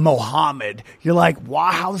like Mohammed, you're like,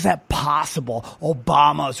 wow, how is that possible?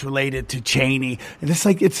 Obama is related to Cheney. And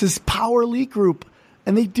it's this power elite group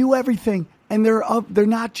and they do everything. And they're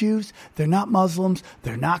not Jews. They're not Muslims.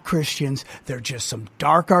 They're not Christians. They're just some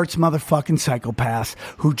dark arts motherfucking psychopaths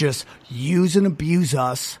who just use and abuse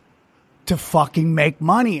us to fucking make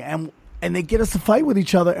money. And they get us to fight with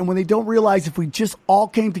each other. And when they don't realize if we just all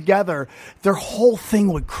came together, their whole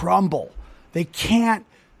thing would crumble. They can't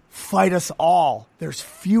fight us all. There's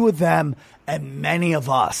few of them and many of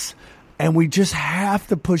us. And we just have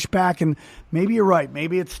to push back. And maybe you're right.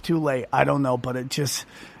 Maybe it's too late. I don't know. But it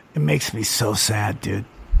makes me so sad, dude.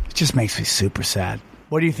 It just makes me super sad.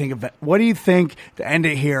 What do you think of that? What do you think, to end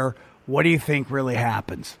it here, what do you think really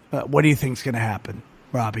happens? What do you think is going to happen,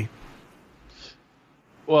 Robbie?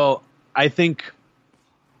 Well, I think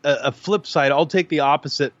a flip side, I'll take the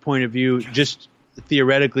opposite point of view just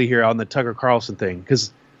theoretically here on the Tucker Carlson thing,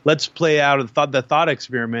 because let's play out the thought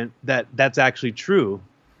experiment that's actually true,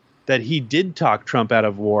 that he did talk Trump out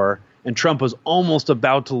of war and Trump was almost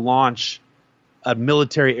about to launch a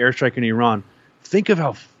military airstrike in Iran. Think of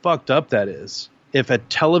how fucked up that is if a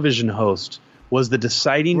television host was the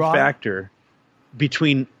deciding factor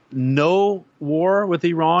between no war with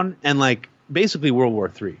Iran and like basically World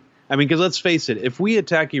War III. I mean, because let's face it, if we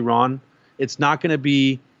attack Iran, it's not going to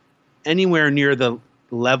be anywhere near the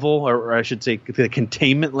level, or I should say the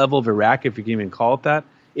containment level of Iraq, if you can even call it that.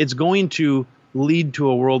 It's going to lead to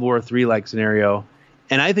a World War III-like scenario.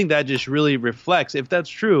 And I think that just really reflects, if that's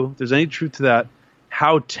true, if there's any truth to that,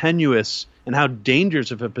 how tenuous and and how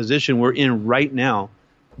dangerous of a position we're in right now.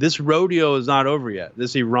 This rodeo is not over yet.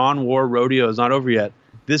 This Iran war rodeo is not over yet.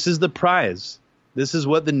 This is the prize. This is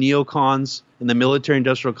what the neocons and the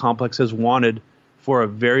military-industrial complex has wanted for a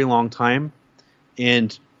very long time.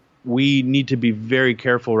 And we need to be very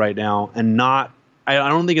careful right now and not – I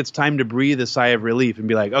don't think it's time to breathe a sigh of relief and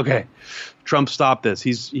be like, okay, Trump stopped this.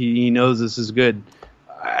 He knows this is good.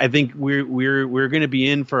 I think we're going to be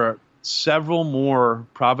in for several more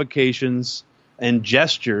provocations and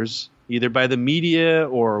gestures, either by the media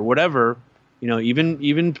or whatever,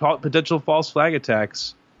 even potential false flag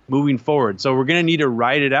attacks moving forward. So we're going to need to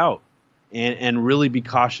ride it out and really be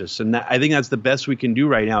cautious. And I think that's the best we can do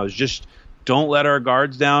right now is just don't let our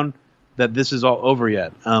guards down that this is all over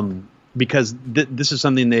yet. Because this is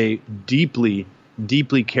something they deeply,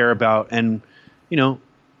 deeply care about. And,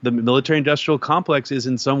 the military-industrial complex is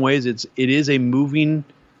in some ways it is a moving,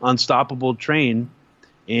 unstoppable train.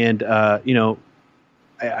 And, I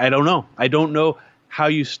don't know. I don't know how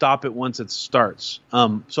you stop it once it starts.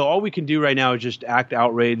 So all we can do right now is just act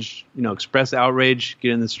outraged, express outrage,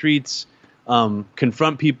 get in the streets,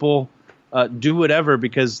 confront people, do whatever,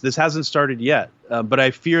 because this hasn't started yet. But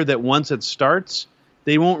I fear that once it starts,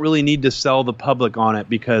 they won't really need to sell the public on it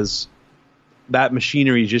because that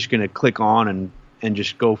machinery is just going to click on and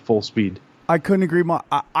just go full speed. I couldn't agree more.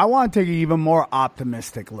 I want to take an even more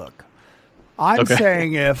optimistic look. I'm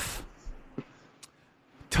saying if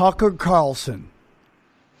Tucker Carlson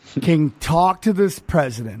can talk to this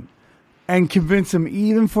president and convince him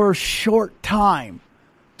even for a short time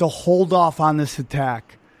to hold off on this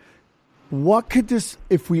attack, what could this,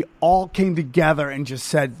 if we all came together and just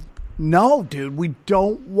said, no, dude, we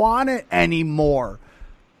don't want it anymore.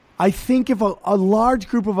 I think if a large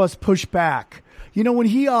group of us push back, when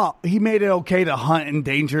he made it okay to hunt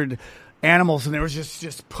endangered animals and there was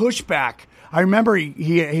just pushback. I remember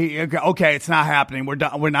he okay, it's not happening. We're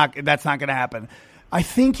done. That's not going to happen. I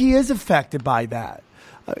think he is affected by that.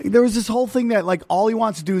 There was this whole thing that all he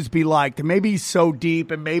wants to do is be liked, and maybe he's so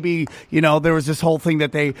deep, and maybe there was this whole thing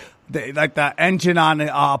that they like the engine on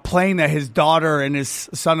a plane that his daughter and his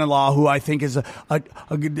son-in-law, who I think is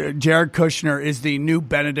Jared Kushner, is the new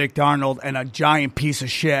Benedict Arnold and a giant piece of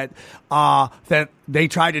shit. That they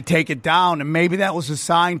tried to take it down, and maybe that was a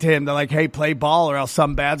sign to him that hey, play ball or else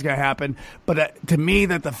something bad's gonna happen. But to me,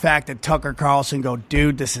 that the fact that Tucker Carlson go,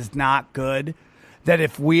 dude, this is not good. That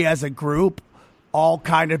if we as a group all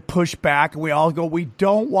kind of push back and we all go, we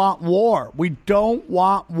don't want war. We don't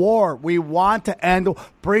want war. We want to end,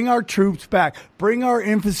 bring our troops back, bring our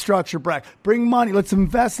infrastructure back, bring money. Let's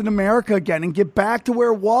invest in America again and get back to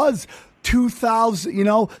where it was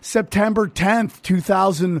 2000, September 10th,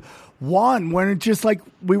 2001, when it just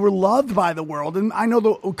we were loved by the world. And I know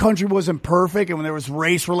the country wasn't perfect and when there was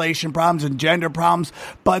race relation problems and gender problems,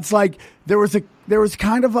 but it's there was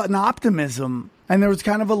kind of an optimism. And there was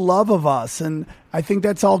kind of a love of us. And I think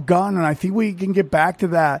that's all gone. And I think we can get back to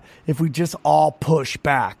that if we just all push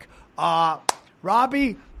back.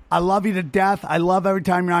 Robbie, I love you to death. I love every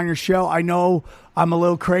time you're on your show. I know I'm a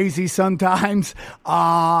little crazy sometimes.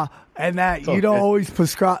 And that you don't always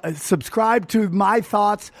subscribe to my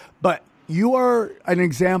thoughts. But you are an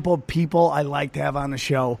example of people I like to have on the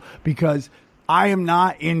show because I am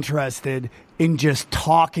not interested in just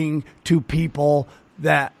talking to people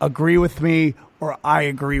that agree with me or I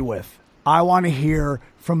agree with. I want to hear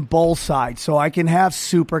from both sides so I can have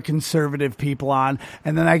super conservative people on,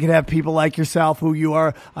 and then I can have people like yourself who you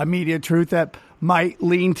are a media truth that might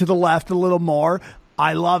lean to the left a little more.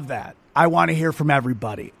 I love that. I want to hear from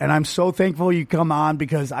everybody, and I'm so thankful you come on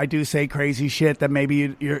because I do say crazy shit that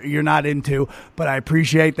maybe you're not into, but I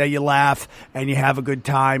appreciate that you laugh and you have a good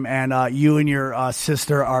time, and you and your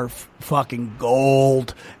sister are fucking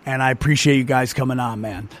gold, and I appreciate you guys coming on,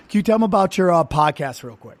 man. Can you tell them about your podcast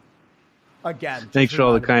real quick? Again, thanks for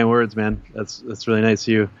all the kind words, man. That's really nice of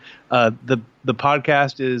you. The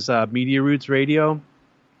podcast is Media Roots Radio.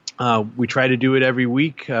 We try to do it every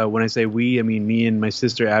week. When I say we, I mean me and my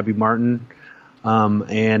sister, Robbie Martin.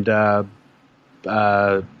 I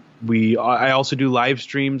also do live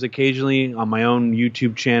streams occasionally on my own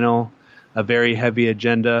YouTube channel, A Very Heavy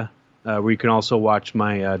Agenda, where you can also watch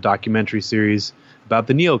my documentary series about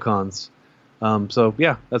the neocons. So,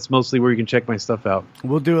 yeah, that's mostly where you can check my stuff out.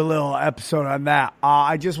 We'll do a little episode on that.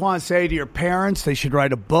 I just want to say to your parents, they should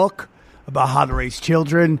write a book about how to raise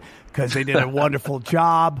children because they did a wonderful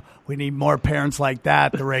job. We need more parents like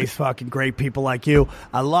that to raise fucking great people like you.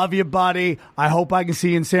 I love you, buddy. I hope I can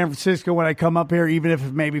see you in San Francisco when I come up here, even if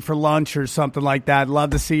it's maybe for lunch or something like that. I'd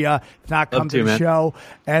love to see you. If not, come to the show.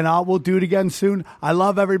 And we'll do it again soon. I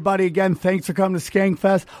love everybody. Again, thanks for coming to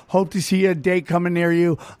Skankfest. Hope to see a date coming near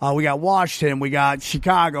you. We got Washington. We got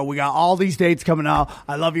Chicago. We got all these dates coming out.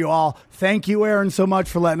 I love you all. Thank you, Aaron, so much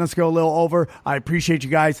for letting us go a little over. I appreciate you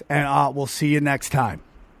guys, and we'll see you next time.